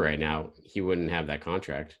it over right now, he wouldn't have that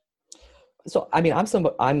contract. So, I mean,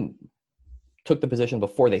 I'm took the position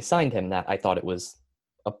before they signed him that I thought it was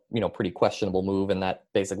a pretty questionable move, and that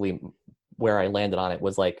basically where I landed on it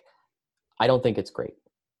was like, I don't think it's great.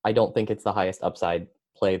 I don't think it's the highest upside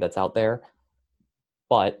play that's out there.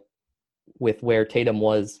 But with where Tatum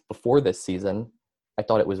was before this season, I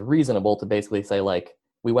thought it was reasonable to basically say, like,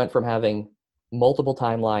 we went from having multiple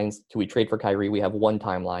timelines to we trade for Kyrie, we have one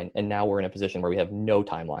timeline, and now we're in a position where we have no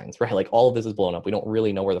timelines, right? Like, all of this is blown up. We don't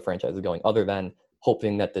really know where the franchise is going other than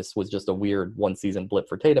hoping that this was just a weird one season blip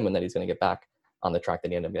for Tatum and that he's going to get back on the track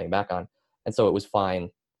that he ended up getting back on. And so it was fine,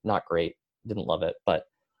 not great, didn't love it. But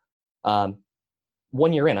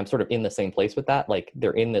 1 year in, I'm sort of in the same place with that. Like,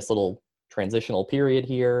 they're in this little transitional period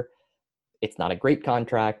here. It's not a great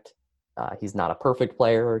contract. He's not a perfect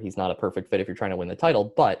player. He's not a perfect fit if you're trying to win the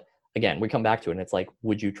title. But again, we come back to it, and it's like,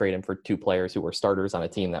 would you trade him for two players who were starters on a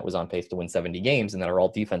team that was on pace to win 70 games and that are all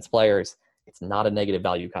defense players? It's not a negative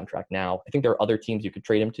value contract now. I think there are other teams you could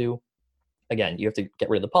trade him to. Again, you have to get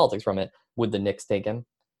rid of the politics from it. Would the Knicks take him?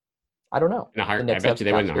 I don't know. I bet you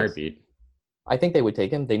they would in a heartbeat. I think they would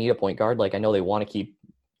take him. They need a point guard. Like, I know they want to keep,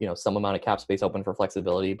 some amount of cap space open for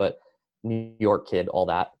flexibility, but New York kid, all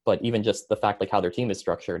that. But even just the fact, like, how their team is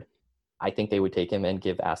structured, I think they would take him and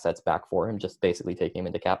give assets back for him, just basically taking him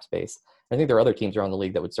into cap space. I think there are other teams around the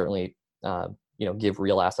league that would certainly, give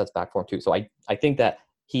real assets back for him too. So I think that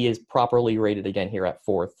he is properly rated again here at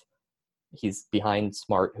 4th. He's behind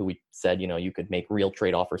Smart, who we said, you could make real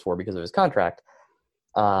trade offers for because of his contract.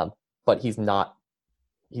 But he's not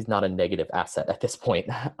a negative asset at this point.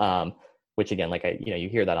 Which again, like you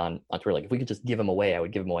hear that on Twitter, like, if we could just give him away, I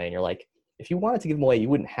would give him away. And you're like, if you wanted to give him away, you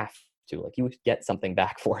wouldn't have to. Like, you would get something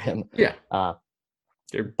back for him. Yeah.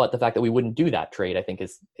 But the fact that we wouldn't do that trade, I think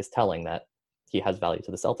is telling that he has value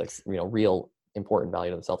to the Celtics, real important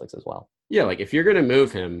value to the Celtics as well. Yeah. Like, if you're going to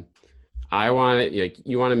move him, you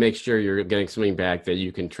want to make sure you're getting something back that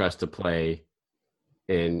you can trust to play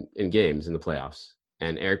in games in the playoffs.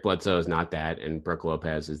 And Eric Bledsoe is not that, and Brook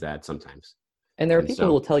Lopez is that sometimes. And there are people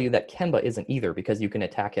who will tell you that Kemba isn't either, because you can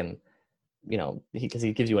attack him, because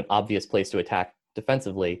he gives you an obvious place to attack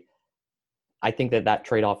defensively. I think that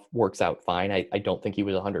trade-off works out fine. I don't think he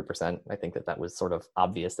was 100%. I think that was sort of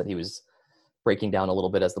obvious that he was breaking down a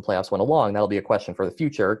little bit as the playoffs went along. That'll be a question for the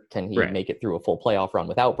future. Can he make it through a full playoff run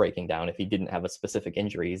without breaking down? If he didn't have a specific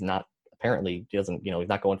injury, he's not he's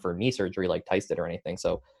not going for knee surgery like Tice did or anything.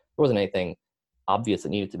 So there wasn't anything obvious that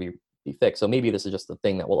needed to be fixed. So maybe this is just the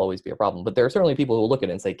thing that will always be a problem. But there are certainly people who will look at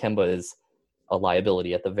it and say Kemba is a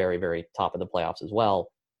liability at the very, very top of the playoffs as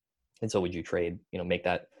well. And so would you trade, make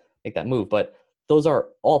that move? But those are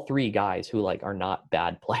all three guys who are not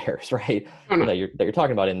bad players, right? That you're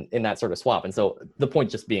talking about in that sort of swap. And so the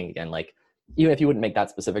point just being, again, even if you wouldn't make that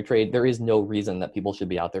specific trade, there is no reason that people should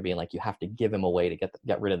be out there being like, you have to give him away to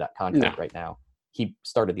get rid of that contract right now. He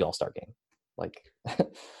started the All-Star game.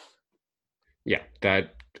 Yeah,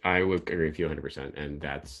 that I would agree with you 100%. And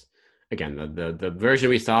that's, again, the version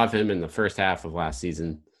we saw of him in the first half of last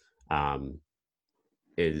season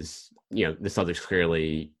is, the Celtics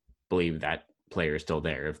clearly believe that player is still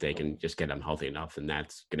there if they can just get him healthy enough. And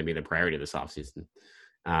that's going to be the priority this offseason.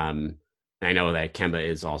 I know that Kemba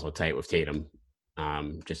is also tight with Tatum,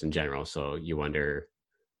 just in general. So you wonder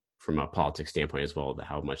from a politics standpoint as well,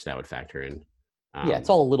 how much that would factor in. It's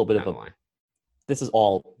all a little bit of this is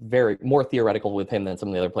all very more theoretical with him than some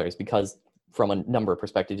of the other players, because from a number of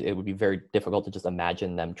perspectives, it would be very difficult to just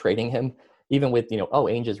imagine them trading him, even with,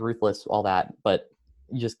 Ainge is ruthless, all that, but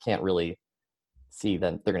you just can't really see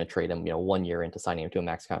that they're going to trade him, 1 year into signing him to a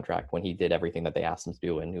max contract when he did everything that they asked him to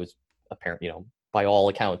do. And it was apparent, by all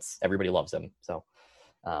accounts, everybody loves him. So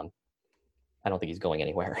I don't think he's going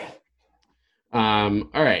anywhere. All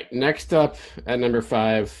right. Next up at number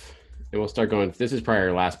 5, and we'll start going. This is probably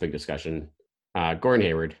our last big discussion. Gordon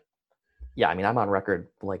Hayward. Yeah. I mean, I'm on record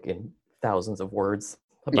in thousands of words.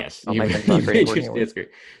 Yes. It's great.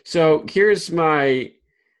 So here's my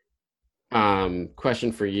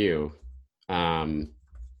question for you.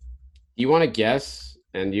 You want to guess,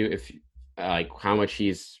 and if how much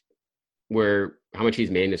he's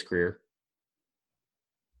made in his career?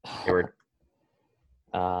 Hayward.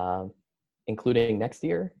 Including next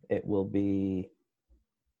year, it will be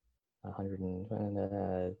 100.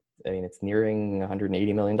 It's nearing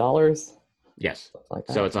 $180 million. Yes.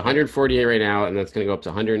 So it's 148 right now, and that's going to go up to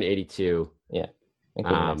 182. Yeah,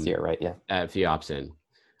 including next year, right? Yeah. If he opts in.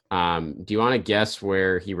 Do you want to guess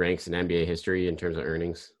where he ranks in NBA history in terms of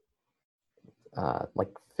earnings?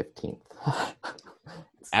 15th.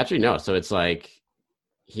 Actually, no. So it's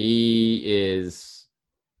he is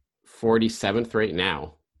 47th right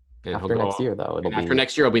now. And after next year, though, after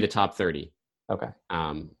next year, it'll be the top 30. Okay.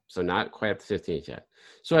 So not quite up to 15th yet.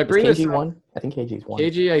 So I bring this KG one. I think KG's one.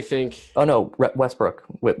 KG, I think. Oh no, Westbrook.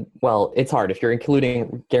 Well, it's hard if you're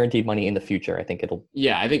including guaranteed money in the future. I think it'll.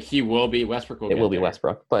 Yeah, I think he will be Westbrook. It will be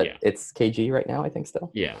Westbrook, but it's KG right now. I think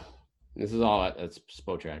still. Yeah, this is all at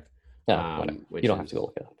Spotrac. No, you don't have to go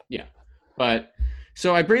look it up. Yeah, but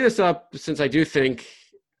so I bring this up since I do think,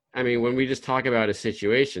 when we just talk about a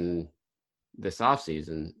situation this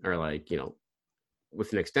offseason or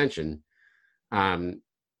with an extension,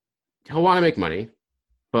 he'll want to make money,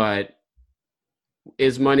 but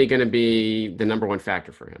is money going to be the number one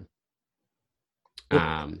factor for him?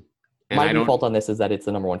 My default on this is that it's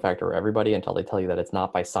the number one factor for everybody until they tell you that it's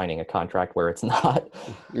not by signing a contract where it's not.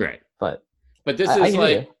 Right. But this is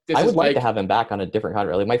I would like to have him back on a different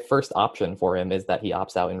contract. My first option for him is that he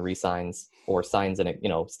opts out and re-signs or signs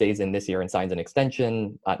stays in this year and signs an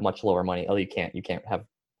extension at much lower money. You can't have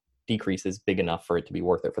decreases big enough for it to be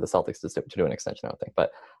worth it for the Celtics to do an extension, I don't think.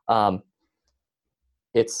 But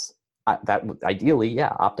it's that ideally,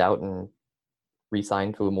 opt out and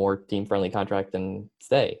re-sign to a more team-friendly contract and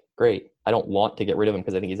stay. Great. I don't want to get rid of him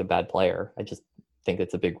because I think he's a bad player. I just think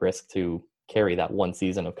it's a big risk to carry that one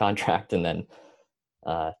season of contract and then,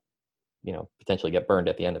 potentially get burned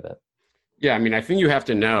at the end of it. Yeah, I think you have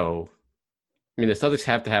to know. The Celtics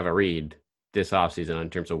have to have a read this offseason in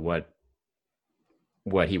terms of what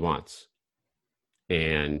he wants.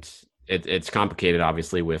 And it's complicated,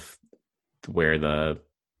 obviously, with where the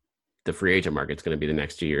free agent market's going to be the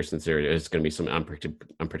next 2 years, since there is going to be some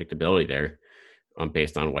unpredictability there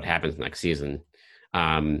based on what happens next season.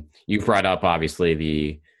 You brought up,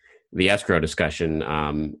 obviously, the escrow discussion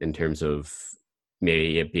in terms of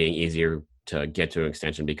maybe it being easier to get to an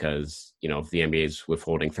extension because, if the NBA is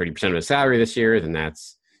withholding 30% of the salary this year, then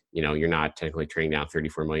that's, you're not technically trading down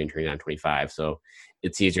 $34 million, trading down 25. So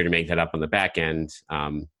it's easier to make that up on the back end.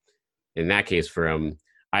 In that case for him,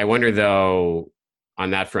 I wonder though,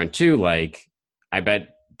 on that front too, I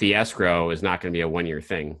bet the escrow is not going to be a 1 year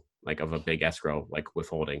thing, of a big escrow,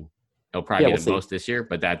 withholding. It'll probably be the most this year,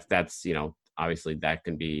 but that's, obviously that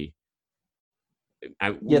can be,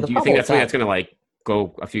 do you think that's something that's going to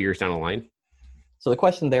go a few years down the line? So the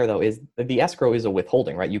question there, though, is the escrow is a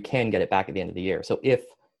withholding, right? You can get it back at the end of the year. So if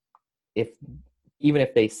even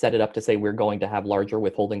if they set it up to say we're going to have larger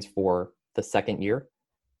withholdings for the second year,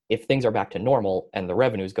 if things are back to normal and the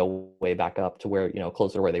revenues go way back up to where,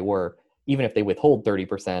 closer to where they were, even if they withhold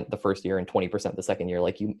 30% the first year and 20% the second year,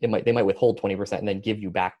 like they might withhold 20% and then give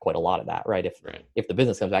you back quite a lot of that, right? If the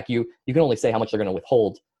business comes back, you can only say how much they're going to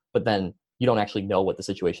withhold, but then you don't actually know what the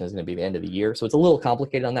situation is going to be at the end of the year. So it's a little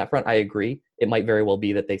complicated on that front. I agree. It might very well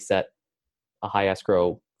be that they set a high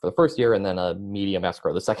escrow for the first year and then a medium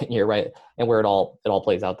escrow the second year, right? And where it all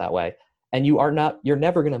plays out that way. And you're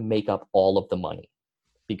never going to make up all of the money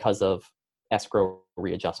because of escrow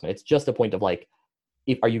readjustment. It's just a point of like,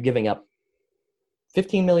 are you giving up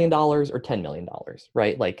 $15 million or $10 million,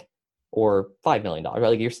 right? Like, or $5 million, right?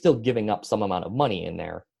 Like you're still giving up some amount of money in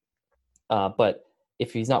there. But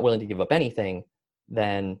if he's not willing to give up anything,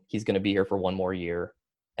 then he's going to be here for one more year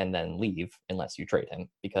and then leave unless you trade him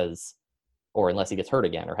or unless he gets hurt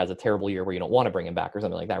again or has a terrible year where you don't want to bring him back or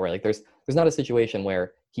something like that, right? Like there's not a situation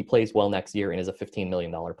where he plays well next year and is a $15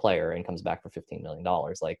 million player and comes back for $15 million.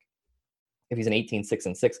 Like if he's an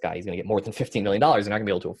 18-6-6 guy, he's going to get more than $15 million. You're not going to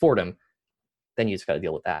be able to afford him. Then you just got to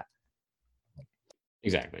deal with that.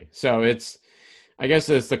 Exactly. So I guess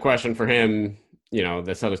it's the question for him, the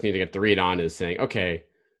Celtics need to get the read on is saying, okay,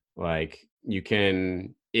 like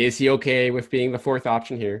is he okay with being the fourth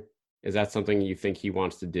option here? Is that something you think he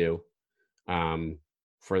wants to do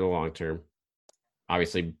for the long term?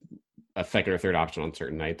 Obviously a second or third option on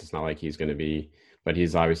certain nights. It's not like he's going to be, but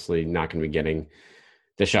he's obviously not going to be getting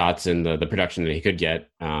the shots and the production that he could get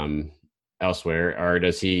elsewhere. Or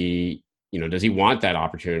does he want that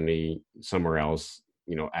opportunity somewhere else,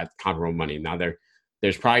 at comparable money? Now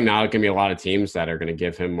there's probably not going to be a lot of teams that are going to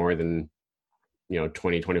give him more than,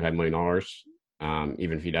 $20-25 million,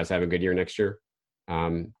 even if he does have a good year next year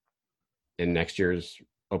in next year's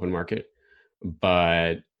open market.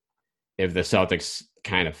 But if the Celtics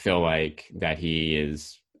kind of feel like that he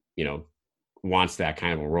is, wants that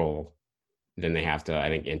kind of a role, then they have to, I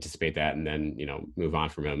think, anticipate that and then, move on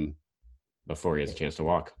from him before he has a chance to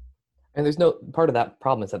walk. And there's no part of that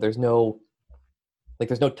problem is that there's no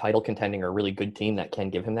title contending or really good team that can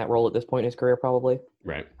give him that role at this point in his career, probably.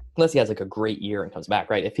 Right. Unless he has like a great year and comes back,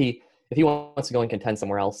 right? If he wants to go and contend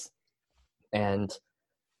somewhere else and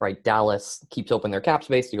right, Dallas keeps open their cap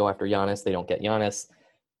space to go after Giannis, they don't get Giannis,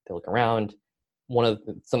 they look around.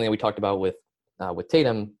 Something that we talked about with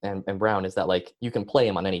Tatum and Brown is that like you can play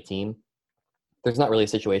him on any team. There's not really a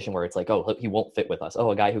situation where it's like, oh, he won't fit with us.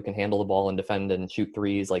 Oh, a guy who can handle the ball and defend and shoot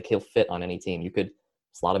threes, like he'll fit on any team. You could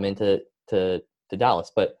slot him into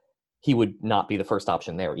Dallas, but he would not be the first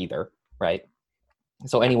option there either, right?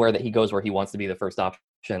 So anywhere that he goes where he wants to be the first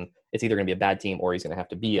option, it's either going to be a bad team or he's going to have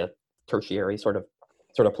to be a tertiary sort of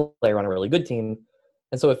player on a really good team.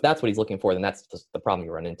 And so if that's what he's looking for, then that's just the problem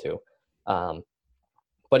you run into.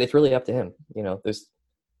 But it's really up to him.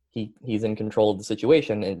 He's in control of the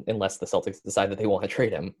situation unless the Celtics decide that they want to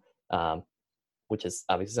trade him, which is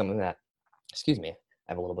obviously something that, excuse me,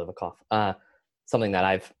 I have a little bit of a cough. Something that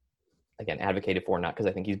I've, again, advocated for, not because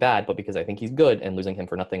I think he's bad, but because I think he's good, and losing him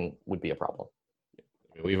for nothing would be a problem.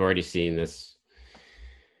 We've already seen this.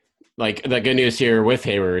 Like, the good news here with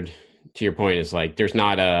Hayward, to your point, is like there's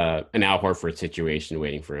not an Al Horford situation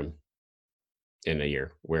waiting for him in a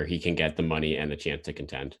year where he can get the money and the chance to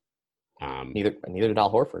contend. Neither did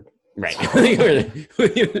Al Horford. Right.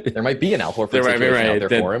 There might be an Al Horford situation out there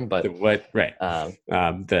for him, but right.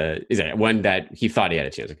 Is that one that he thought he had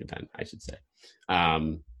a chance to contend, I should say.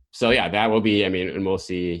 So yeah, that will be, and we'll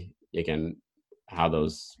see again how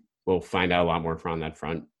we'll find out a lot more on that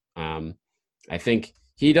front. I think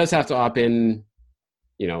he does have to opt in,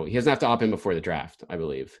 he doesn't have to opt in before the draft, I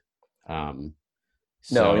believe.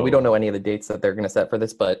 No, we don't know any of the dates that they're going to set for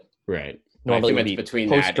this, but right. Normally it would be between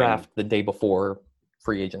post-draft the day before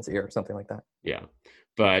free agency or something like that. Yeah.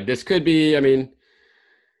 But this could be,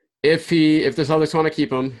 if the Celtics want to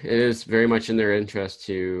keep him, it is very much in their interest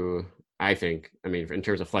to, I think, in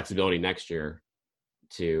terms of flexibility next year,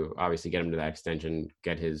 to obviously get him to that extension,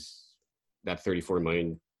 get that $34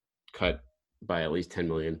 million cut by at least $10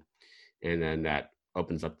 million, and then that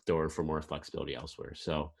opens up the door for more flexibility elsewhere.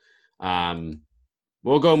 So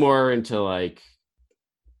we'll go more into like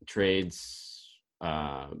trades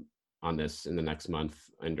on this in the next month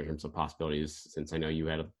in terms of possibilities, since I know you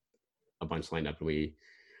had a bunch lined up,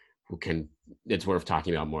 and it's worth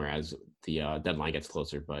talking about more as the deadline gets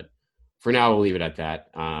closer. But for now, we'll leave it at that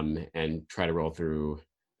and try to roll through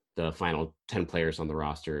the final 10 players on the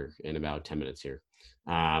roster in about 10 minutes here.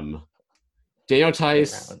 Daniel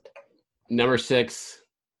Tice, number 6.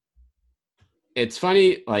 It's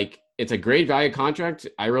funny, like it's a great value contract.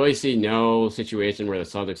 I really see no situation where the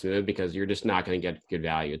Celtics move because you're just not going to get good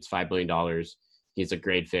value. It's $5 billion. He's a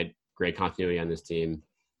great fit, great continuity on this team.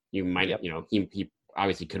 You might, he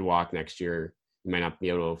obviously could walk next year. You might not be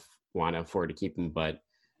able to want to afford to keep him, but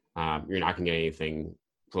you're not going to get anything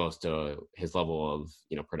close to his level of,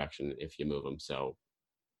 production if you move him. So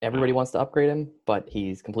everybody wants to upgrade him, but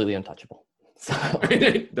he's completely untouchable. So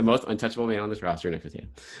the most untouchable man on this roster, Nick Fatia.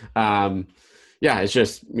 It's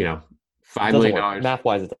just, $5 million.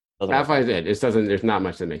 Math-wise, it doesn't Math-wise, there's not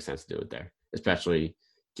much that makes sense to do it there, especially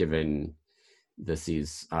given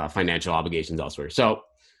these financial obligations elsewhere. So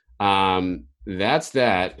that's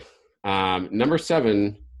that. Number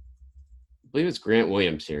 7, I believe it's Grant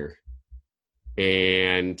Williams here.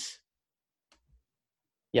 And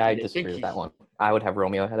yeah, I disagree with that one. I would have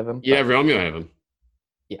Romeo ahead of him. Yeah, Romeo ahead of him.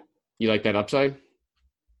 Yeah. You like that upside?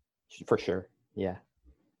 For sure. Yeah.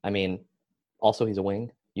 I mean, also he's a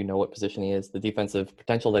wing. You know what position he is. The defensive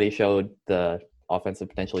potential that he showed, the offensive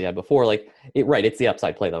potential he had before. It's the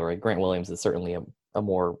upside play though, right? Grant Williams is certainly a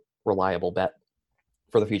more reliable bet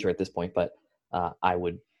for the future at this point, but I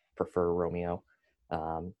would prefer Romeo.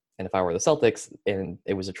 And if I were the Celtics and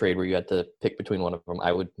it was a trade where you had to pick between one of them,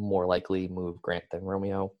 I would more likely move Grant than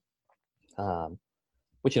Romeo.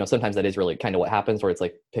 Which, sometimes that is really kind of what happens, where it's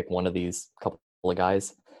like pick one of these couple of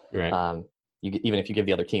guys. Right. Even if you give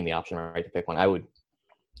the other team the option, right, to pick one, I would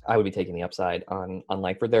be taking the upside on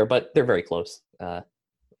Langford there, but they're very close.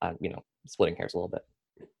 Splitting hairs a little bit.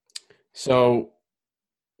 So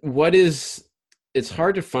it's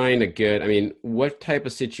hard to find what type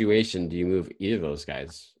of situation do you move either of those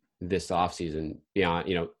guys this offseason beyond,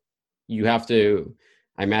 you have to,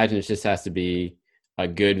 I imagine it just has to be a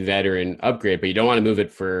good veteran upgrade, but you don't want to move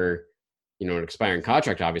it for, an expiring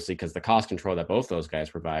contract, obviously, because the cost control that both those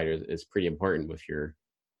guys provide is pretty important with your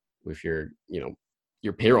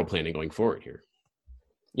payroll planning going forward here.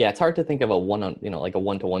 Yeah, it's hard to think of a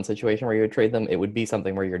one-to-one situation where you would trade them. It would be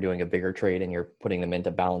something where you're doing a bigger trade and you're putting them in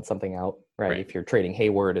to balance something out, right? If you're trading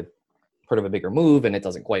Hayward, it's part of a bigger move and it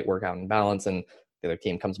doesn't quite work out in balance, and the other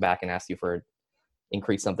team comes back and asks you for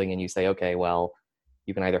increase something, and you say, okay, well,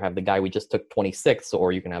 you can either have the guy we just took 26th,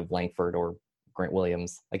 or you can have Langford or Grant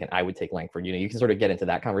Williams. Again, I would take Langford. You can sort of get into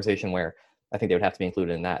that conversation where I think they would have to be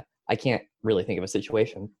included in that. I can't really think of a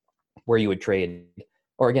situation where you would trade,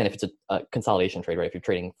 or again, if it's a consolidation trade, right? If you're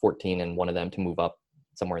trading 14 and one of them to move up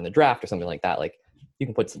somewhere in the draft or something like that, you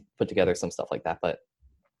can put together some stuff like that. But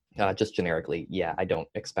just generically, yeah, I don't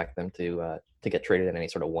expect them to get traded in any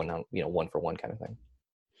sort of one for one kind of thing.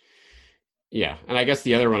 Yeah, and I guess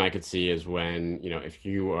the other one I could see is when, if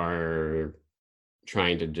you are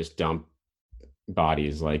trying to just dump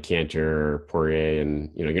bodies like Cantor, Poirier,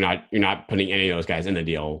 and you're not putting any of those guys in the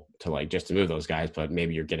deal to just to move those guys, but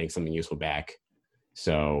maybe you're getting something useful back.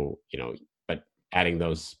 So, but adding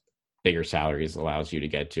those bigger salaries allows you to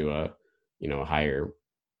get to a higher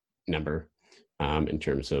number in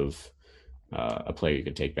terms of a player you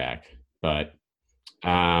could take back. But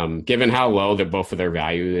given how low both of their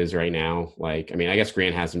value is right now, I guess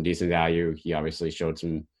Grant has some decent value. He obviously showed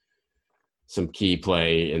some key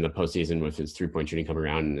play in the postseason with his 3-point shooting coming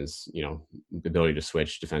around and his, ability to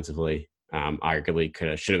switch defensively. Arguably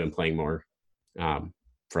should have been playing more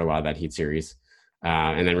for a lot of that Heat series.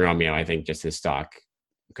 And then Romeo, I think just his stock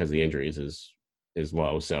because of the injuries is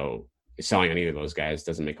low. So selling on either of those guys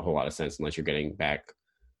doesn't make a whole lot of sense unless you're getting back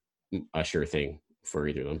a sure thing for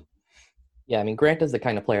either of them. Yeah, Grant is the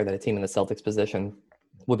kind of player that a team in the Celtics position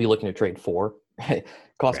would be looking to trade for.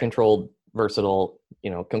 Cost-controlled, versatile,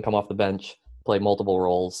 can come off the bench, play multiple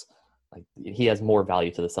roles. He has more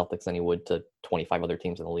value to the Celtics than he would to 25 other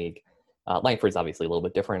teams in the league. Langford's obviously a little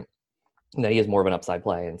bit different. And that he is more of an upside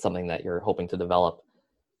play and something that you're hoping to develop.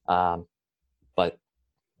 But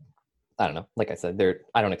I don't know. Like I said,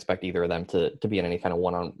 I don't expect either of them to be in any kind of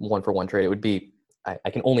one-for-one trade. It would be,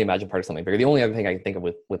 I can only imagine part of something bigger. The only other thing I can think of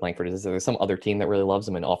with Langford is there's some other team that really loves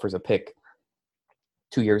him and offers a pick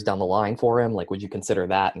 2 years down the line for him. Would you consider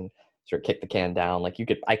that and sort of kick the can down?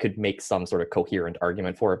 I could make some sort of coherent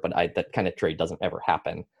argument for it, but that kind of trade doesn't ever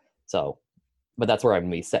happen. So, but that's where I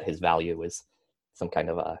may set his value is some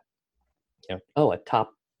kind of a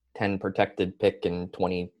top 10 protected pick in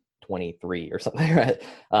 2023 or something, right?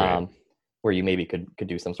 Right. Where you maybe could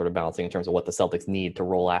do some sort of balancing in terms of what the Celtics need to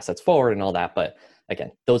roll assets forward and all that. But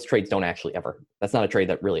again, those trades don't actually that's not a trade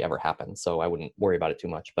that really ever happens. So I wouldn't worry about it too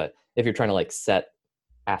much. But if you're trying to set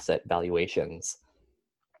asset valuations,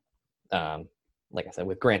 like I said,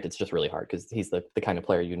 with Grant, it's just really hard because he's the kind of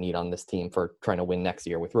player you need on this team for trying to win next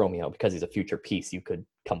year. With Romeo, because he's a future piece, you could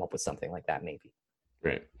come up with something like that maybe.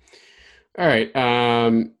 Right. All right.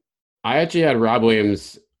 I actually had Rob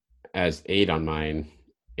Williams as 8 on mine,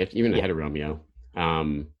 even ahead of Romeo.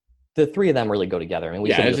 The three of them really go together. I mean,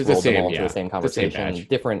 we should have just rolled them all into the same conversation.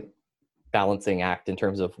 Different balancing act in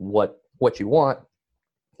terms of what you want,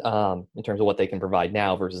 in terms of what they can provide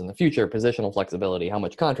now versus in the future, positional flexibility, how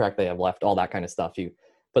much contract they have left, all that kind of stuff.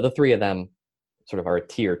 But the three of them sort of are a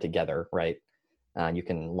tier together, right? And you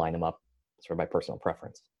can line them up sort of by personal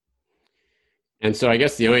preference. And so I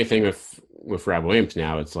guess the only thing with Rob Williams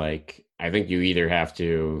now, it's like, I think you either have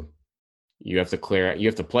to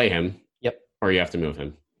play him, yep, or you have to move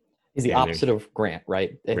him. He's the opposite of Grant,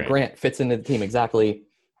 right? And Grant fits into the team exactly.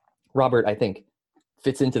 Robert, I think,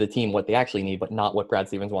 fits into the team what they actually need, but not what Brad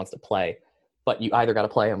Stevens wants to play. But you either got to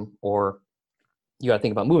play him or you got to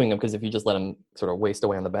think about moving him, because if you just let him sort of waste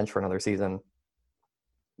away on the bench for another season,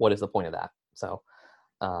 what is the point of that? So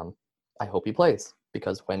I hope he plays,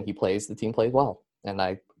 because when he plays, the team plays well. And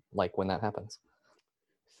I like when that happens.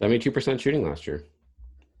 72% shooting last year.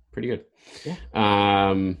 Pretty good. Yeah.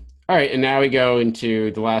 All right. And now we go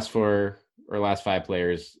into the last 4 or last 5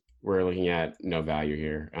 players. We're looking at no value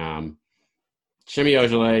here. Shemi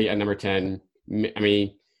Ojale at number 10. I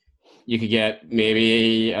mean, you could get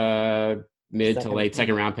maybe a mid to late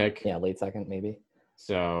second round pick. Yeah, late second maybe.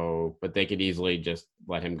 So, but they could easily just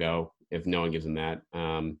let him go if no one gives him that.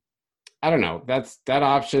 I don't know. That's that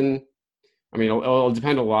option. I mean, it'll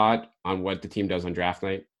depend a lot on what the team does on draft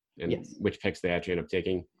night and which picks they actually end up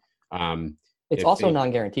taking. It's also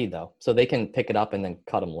non-guaranteed though, so they can pick it up and then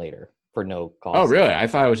cut them later for no cost. Oh, really? I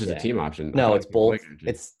thought it was just a team option. No, it's both.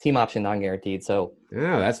 It's team option, non-guaranteed. So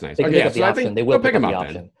yeah, that's nice. They pick up the option. They will pick up the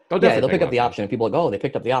option. They'll pick up the option. And people are like, oh, they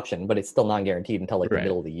picked up the option, but it's still non-guaranteed until like the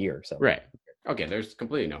middle of the year. So Okay, there's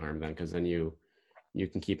completely no harm then, because then you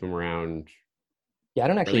can keep them around. Yeah, I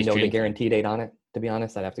don't actually know the guarantee date on it, to be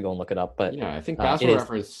honest. I'd have to go and look it up. But yeah, I think Basketball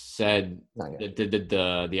Reference said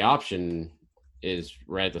the option is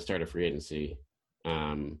right at the start of free agency.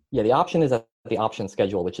 The option is at the option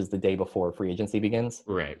schedule, which is the day before free agency begins.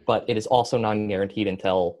 Right. But it is also non-guaranteed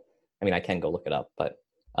until, I mean, I can go look it up, but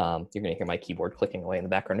you're going to hear my keyboard clicking away in the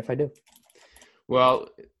background if I do. Well,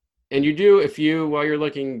 and you do, while you're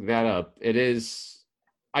looking that up,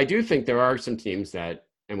 I do think there are some teams that,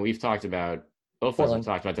 and we've talked about, both of us have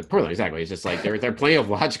talked about the Portland, exactly. It's just like there are plenty of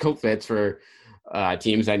logical fits for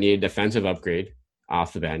teams that need a defensive upgrade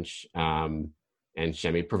off the bench. And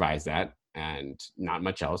Shemi provides that, and not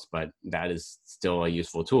much else, but that is still a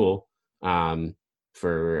useful tool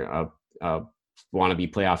for a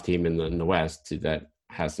wannabe playoff team in the West that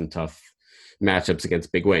has some tough matchups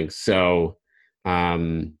against big wings. So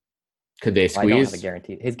could they squeeze? I don't have a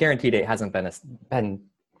guarantee. His guarantee date hasn't been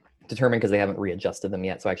determined because they haven't readjusted them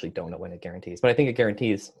yet, so I actually don't know when it guarantees. But I think it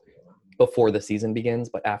guarantees before the season begins,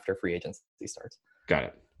 but after free agency starts. Got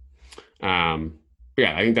it.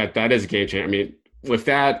 Yeah, I think that is a game changer. I mean, with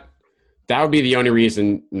that would be the only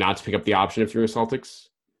reason not to pick up the option if you're a Celtics.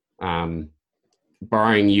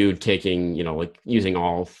 Barring you taking, like using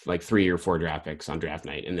all like 3 or 4 draft picks on draft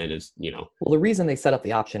night, and then it's, Well, the reason they set up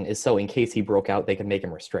the option is so in case he broke out, they can make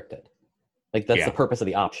him restricted. Like that's the purpose of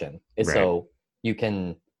the option, is so you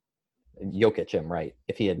can Jokic him, right?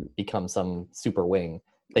 If he had become some super wing,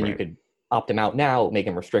 then you could opt him out now, make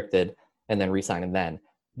him restricted, and then re-sign him then.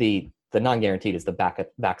 The non-guaranteed is the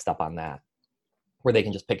backstop on that, where they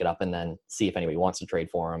can just pick it up and then see if anybody wants to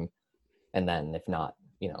trade for him. And then if not,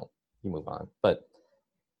 you move on. But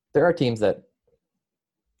there are teams that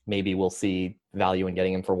maybe will see value in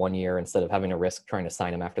getting him for 1 year instead of having to risk trying to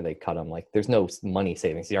sign him after they cut him. Like there's no money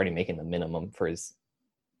savings. He's already making the minimum for his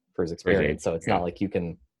experience. So it's not like it's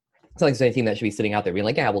not like there's any team that should be sitting out there being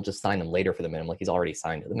like, yeah, we'll just sign him later for the minimum. Like he's already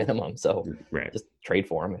signed to the minimum. So just trade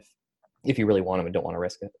for him if you really want him and don't want to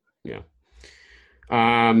risk it. Yeah.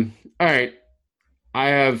 All right. I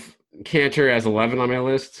have Cantor as 11 on my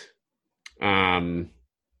list. Ahead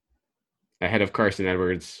of Carson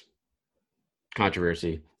Edwards.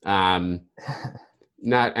 Controversy. Cantor,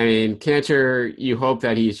 you hope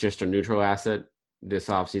that he's just a neutral asset this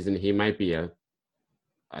offseason. He might be a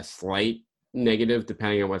slight negative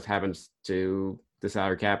depending on what happens to the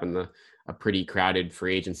salary cap and a pretty crowded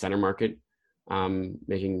free agent center market,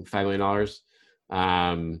 making $5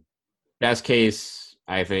 million. Best case,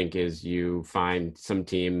 I think, is you find some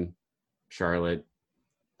team, Charlotte,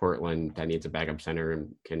 Portland, that needs a backup center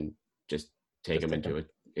and can just take him into it.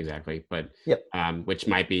 Exactly. But which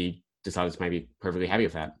might be, the Celtics might be perfectly happy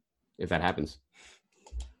with that if that happens.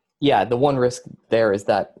 Yeah, the one risk there is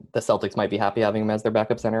that the Celtics might be happy having him as their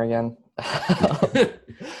backup center again.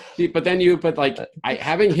 But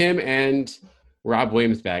having him and Rob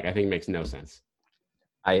Williams back, I think makes no sense.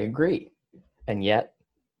 I agree. And yet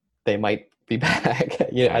they might be back.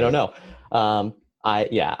 I don't know.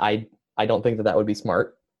 I don't think that would be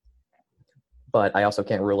smart, but I also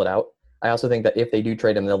can't rule it out. I also think that if they do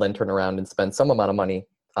trade him, they'll then turn around and spend some amount of money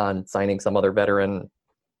on signing some other veteran,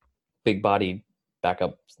 big body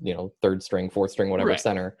backup, third string, fourth string, whatever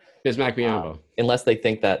center. Bismack Biyombo. Unless they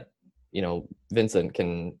think that, Vincent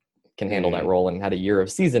can handle that role and had a year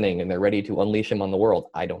of seasoning and they're ready to unleash him on the world.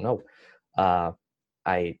 I don't know.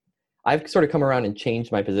 I've sort of come around and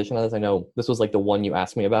changed my position on this. I know this was like the one you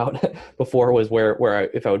asked me about before was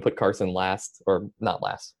if I would put Carson last or not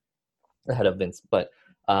last ahead of Vince, but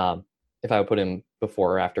if I would put him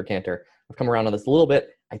before or after Cantor. I've come around on this a little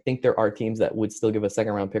bit. I think there are teams that would still give a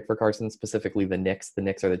second round pick for Carson, specifically the Knicks. The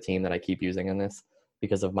Knicks are the team that I keep using in this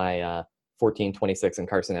because of my 14, 26 and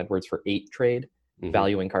Carson Edwards for 8 trade,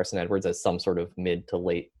 valuing Carson Edwards as some sort of mid to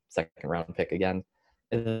late second round pick again.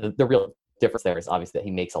 And the real difference there is obviously that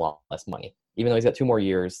he makes a lot less money. Even though he's got 2 more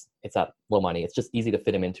years, it's at low money. It's just easy to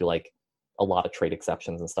fit him into like a lot of trade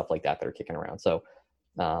exceptions and stuff like that are kicking around. So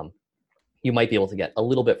you might be able to get a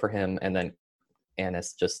little bit for him and then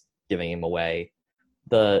Annis just giving him away.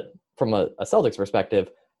 From a Celtics perspective,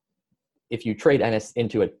 if you trade Ennis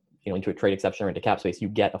into a trade exception or into cap space, you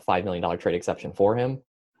get a $5 million trade exception for him.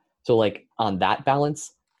 So like on that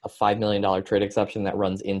balance, a $5 million trade exception that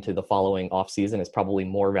runs into the following offseason is probably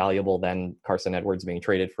more valuable than Carson Edwards being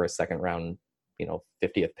traded for a second round,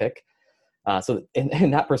 50th pick. So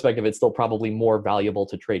in that perspective, it's still probably more valuable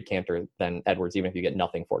to trade Cantor than Edwards, even if you get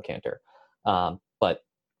nothing for Cantor. But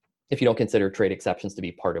if you don't consider trade exceptions to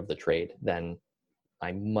be part of the trade, then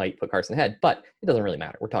I might put Carson ahead, but it doesn't really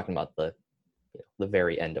matter. We're talking about the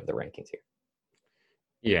very end of the rankings here.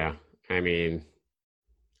 Yeah. I mean,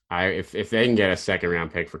 if they can get a second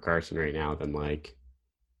round pick for Carson right now, then like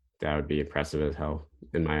that would be impressive as hell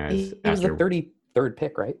in my eyes. He was the 33rd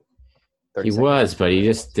pick, right? He was, but he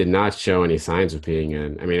just did not show any signs of being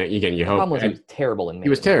in. I mean, again, you hope. The problem was he was terrible in Maine. He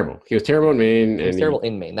was terrible. He was terrible in Maine. He was terrible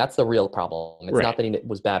in Maine. That's the real problem. It's not that he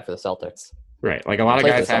was bad for the Celtics. Right. Like a lot of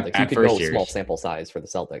guys have bad first years. Small sample size for the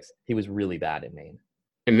Celtics. He was really bad in Maine.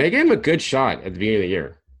 And they gave him a good shot at the beginning of the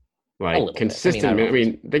year. Like consistent. I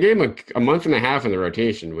mean, they gave him a month and a half in the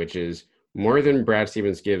rotation, which is more than Brad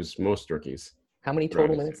Stevens gives most rookies. How many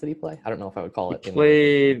total minutes did he play? I don't know if I would call it. He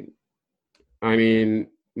played, I mean,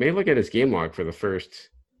 maybe look at his game log for the first.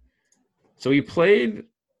 So he played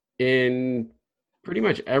in pretty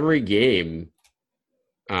much every game.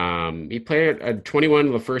 He played at 21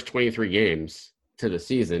 of the first 23 games to the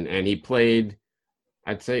season, and he played,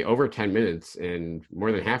 I'd say, over 10 minutes in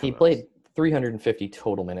more than half of those. He played 350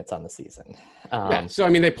 total minutes on the season. Yeah, so I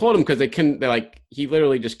mean, they pulled him because they couldn't. They like he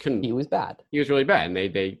literally just couldn't. He was bad. He was really bad, and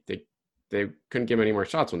they couldn't give him any more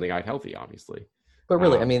shots when they got healthy, obviously. But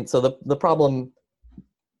really, I mean, so the problem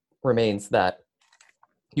remains that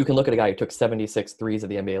you can look at a guy who took 76 threes at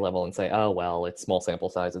the NBA level and say, oh well, it's small sample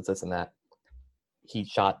size, it's this and that. He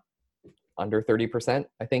shot under 30%,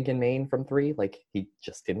 I think, in Maine from 3. Like he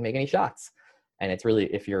just didn't make any shots. And it's really,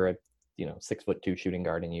 if you're a 6'2" shooting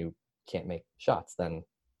guard and you can't make shots, then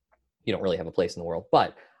you don't really have a place in the world.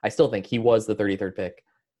 But I still think he was the 33rd pick.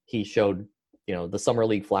 He showed, the summer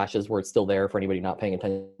league flashes were still there for anybody not paying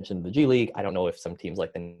attention to the G League. I don't know if some teams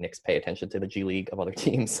like the Knicks pay attention to the G League of other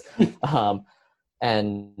teams.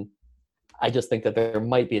 And I just think that there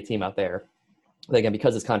might be a team out there that, again,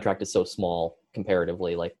 because his contract is so small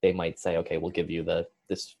comparatively, like they might say, okay, we'll give you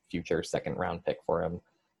this future second round pick for him.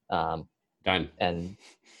 Done. And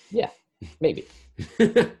yeah, maybe.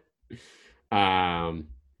 All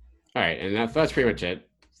right, and that's pretty much it.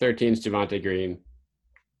 13 is Javonte Green.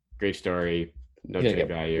 Great story. No trade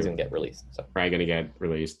value. He's going to get released. So. Probably going to get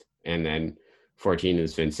released. And then 14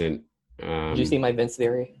 is Vincent. Did you see my Vince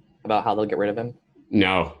theory about how they'll get rid of him?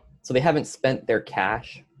 No. So they haven't spent their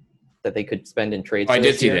cash that they could spend in trades. I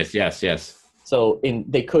did see this. Yes. So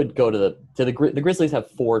they could go to the Grizzlies have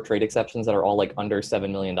 4 trade exceptions that are all like under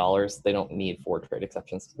 $7 million. They don't need 4 trade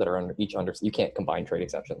exceptions that are under. You can't combine trade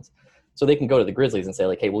exceptions. So they can go to the Grizzlies and say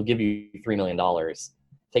like, hey, we'll give you $3 million,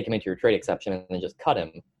 take him into your trade exception, and then just cut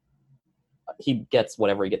him. He gets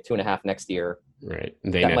whatever, he get 2.5 next year. Right.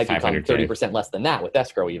 That might become 30% less than that with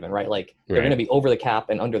escrow even, right? Like they're going to be over the cap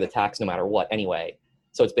and under the tax no matter what anyway.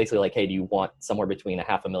 So it's basically like, hey, do you want somewhere between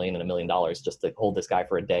 $500,000 and $1 million just to hold this guy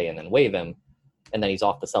for a day and then waive him? And then he's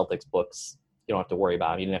off the Celtics books. You don't have to worry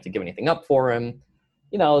about him. You didn't have to give anything up for him.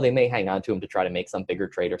 They may hang on to him to try to make some bigger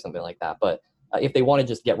trade or something like that. But if they want to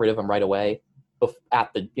just get rid of him right away,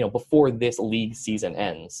 before this league season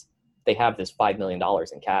ends, they have this $5 million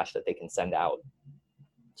in cash that they can send out.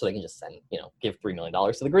 So they can just give $3 million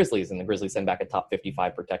to the Grizzlies, and the Grizzlies send back a top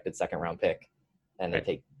 55 protected second round pick, and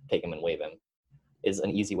they take him and waive him. Is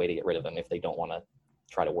an easy way to get rid of him if they don't want to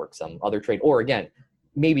try to work some other trade. Or again,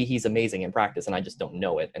 maybe he's amazing in practice and I just don't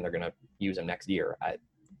know it, and they're going to use him next year.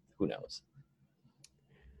 Who knows?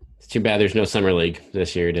 It's too bad there's no summer league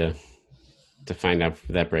this year to find out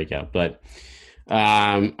for that breakout. But all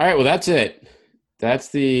right, well, that's it. That's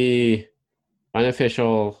the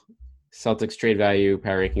unofficial Celtics trade value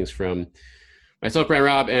power rankings from myself, Brian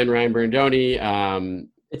Robb, and Ryan Berndoni.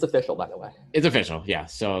 It's official, by the way. It's official, yeah.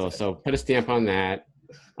 So put a stamp on that.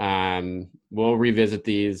 We'll revisit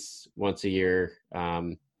these once a year,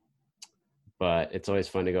 but it's always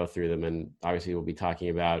fun to go through them. And obviously, we'll be talking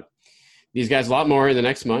about these guys a lot more in the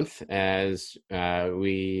next month as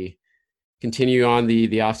we continue on the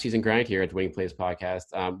offseason grind here at the Winning Plays podcast.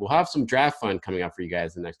 We'll have some draft fun coming up for you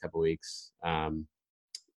guys in the next couple of weeks.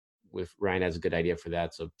 With Ryan has a good idea for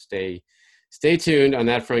that, so stay tuned on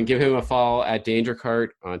that front. Give him a follow at Danger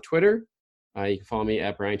Cart on Twitter. You can follow me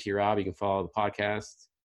at Brian T. Robb. You can follow the podcast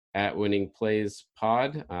at Winning Plays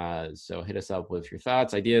Pod. So hit us up with your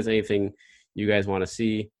thoughts, ideas, anything you guys want to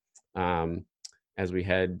see as we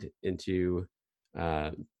head into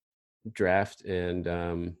draft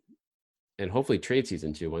and hopefully trade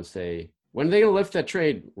season too. When are they going to lift that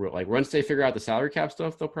trade? Like once they figure out the salary cap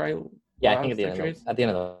stuff, they'll probably. Yeah, I think at the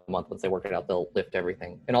end of the month, once they work it out, they'll lift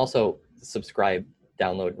everything. And also subscribe,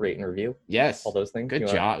 download, rate, and review. Yes. All those things. Good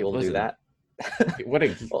job. You'll do that. What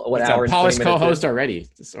hour and polished 20 minutes co-host in. already.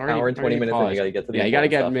 Hour and 20 minutes in, you got to get to the you got to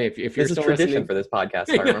get stuff. me. If you're this still is tradition listening for this podcast,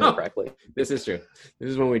 if I remember correctly. This is true.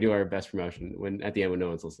 This is when we do our best promotion, when at the end when no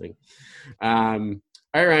one's listening. All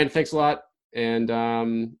right, Ryan, thanks a lot. And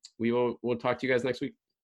we'll talk to you guys next week.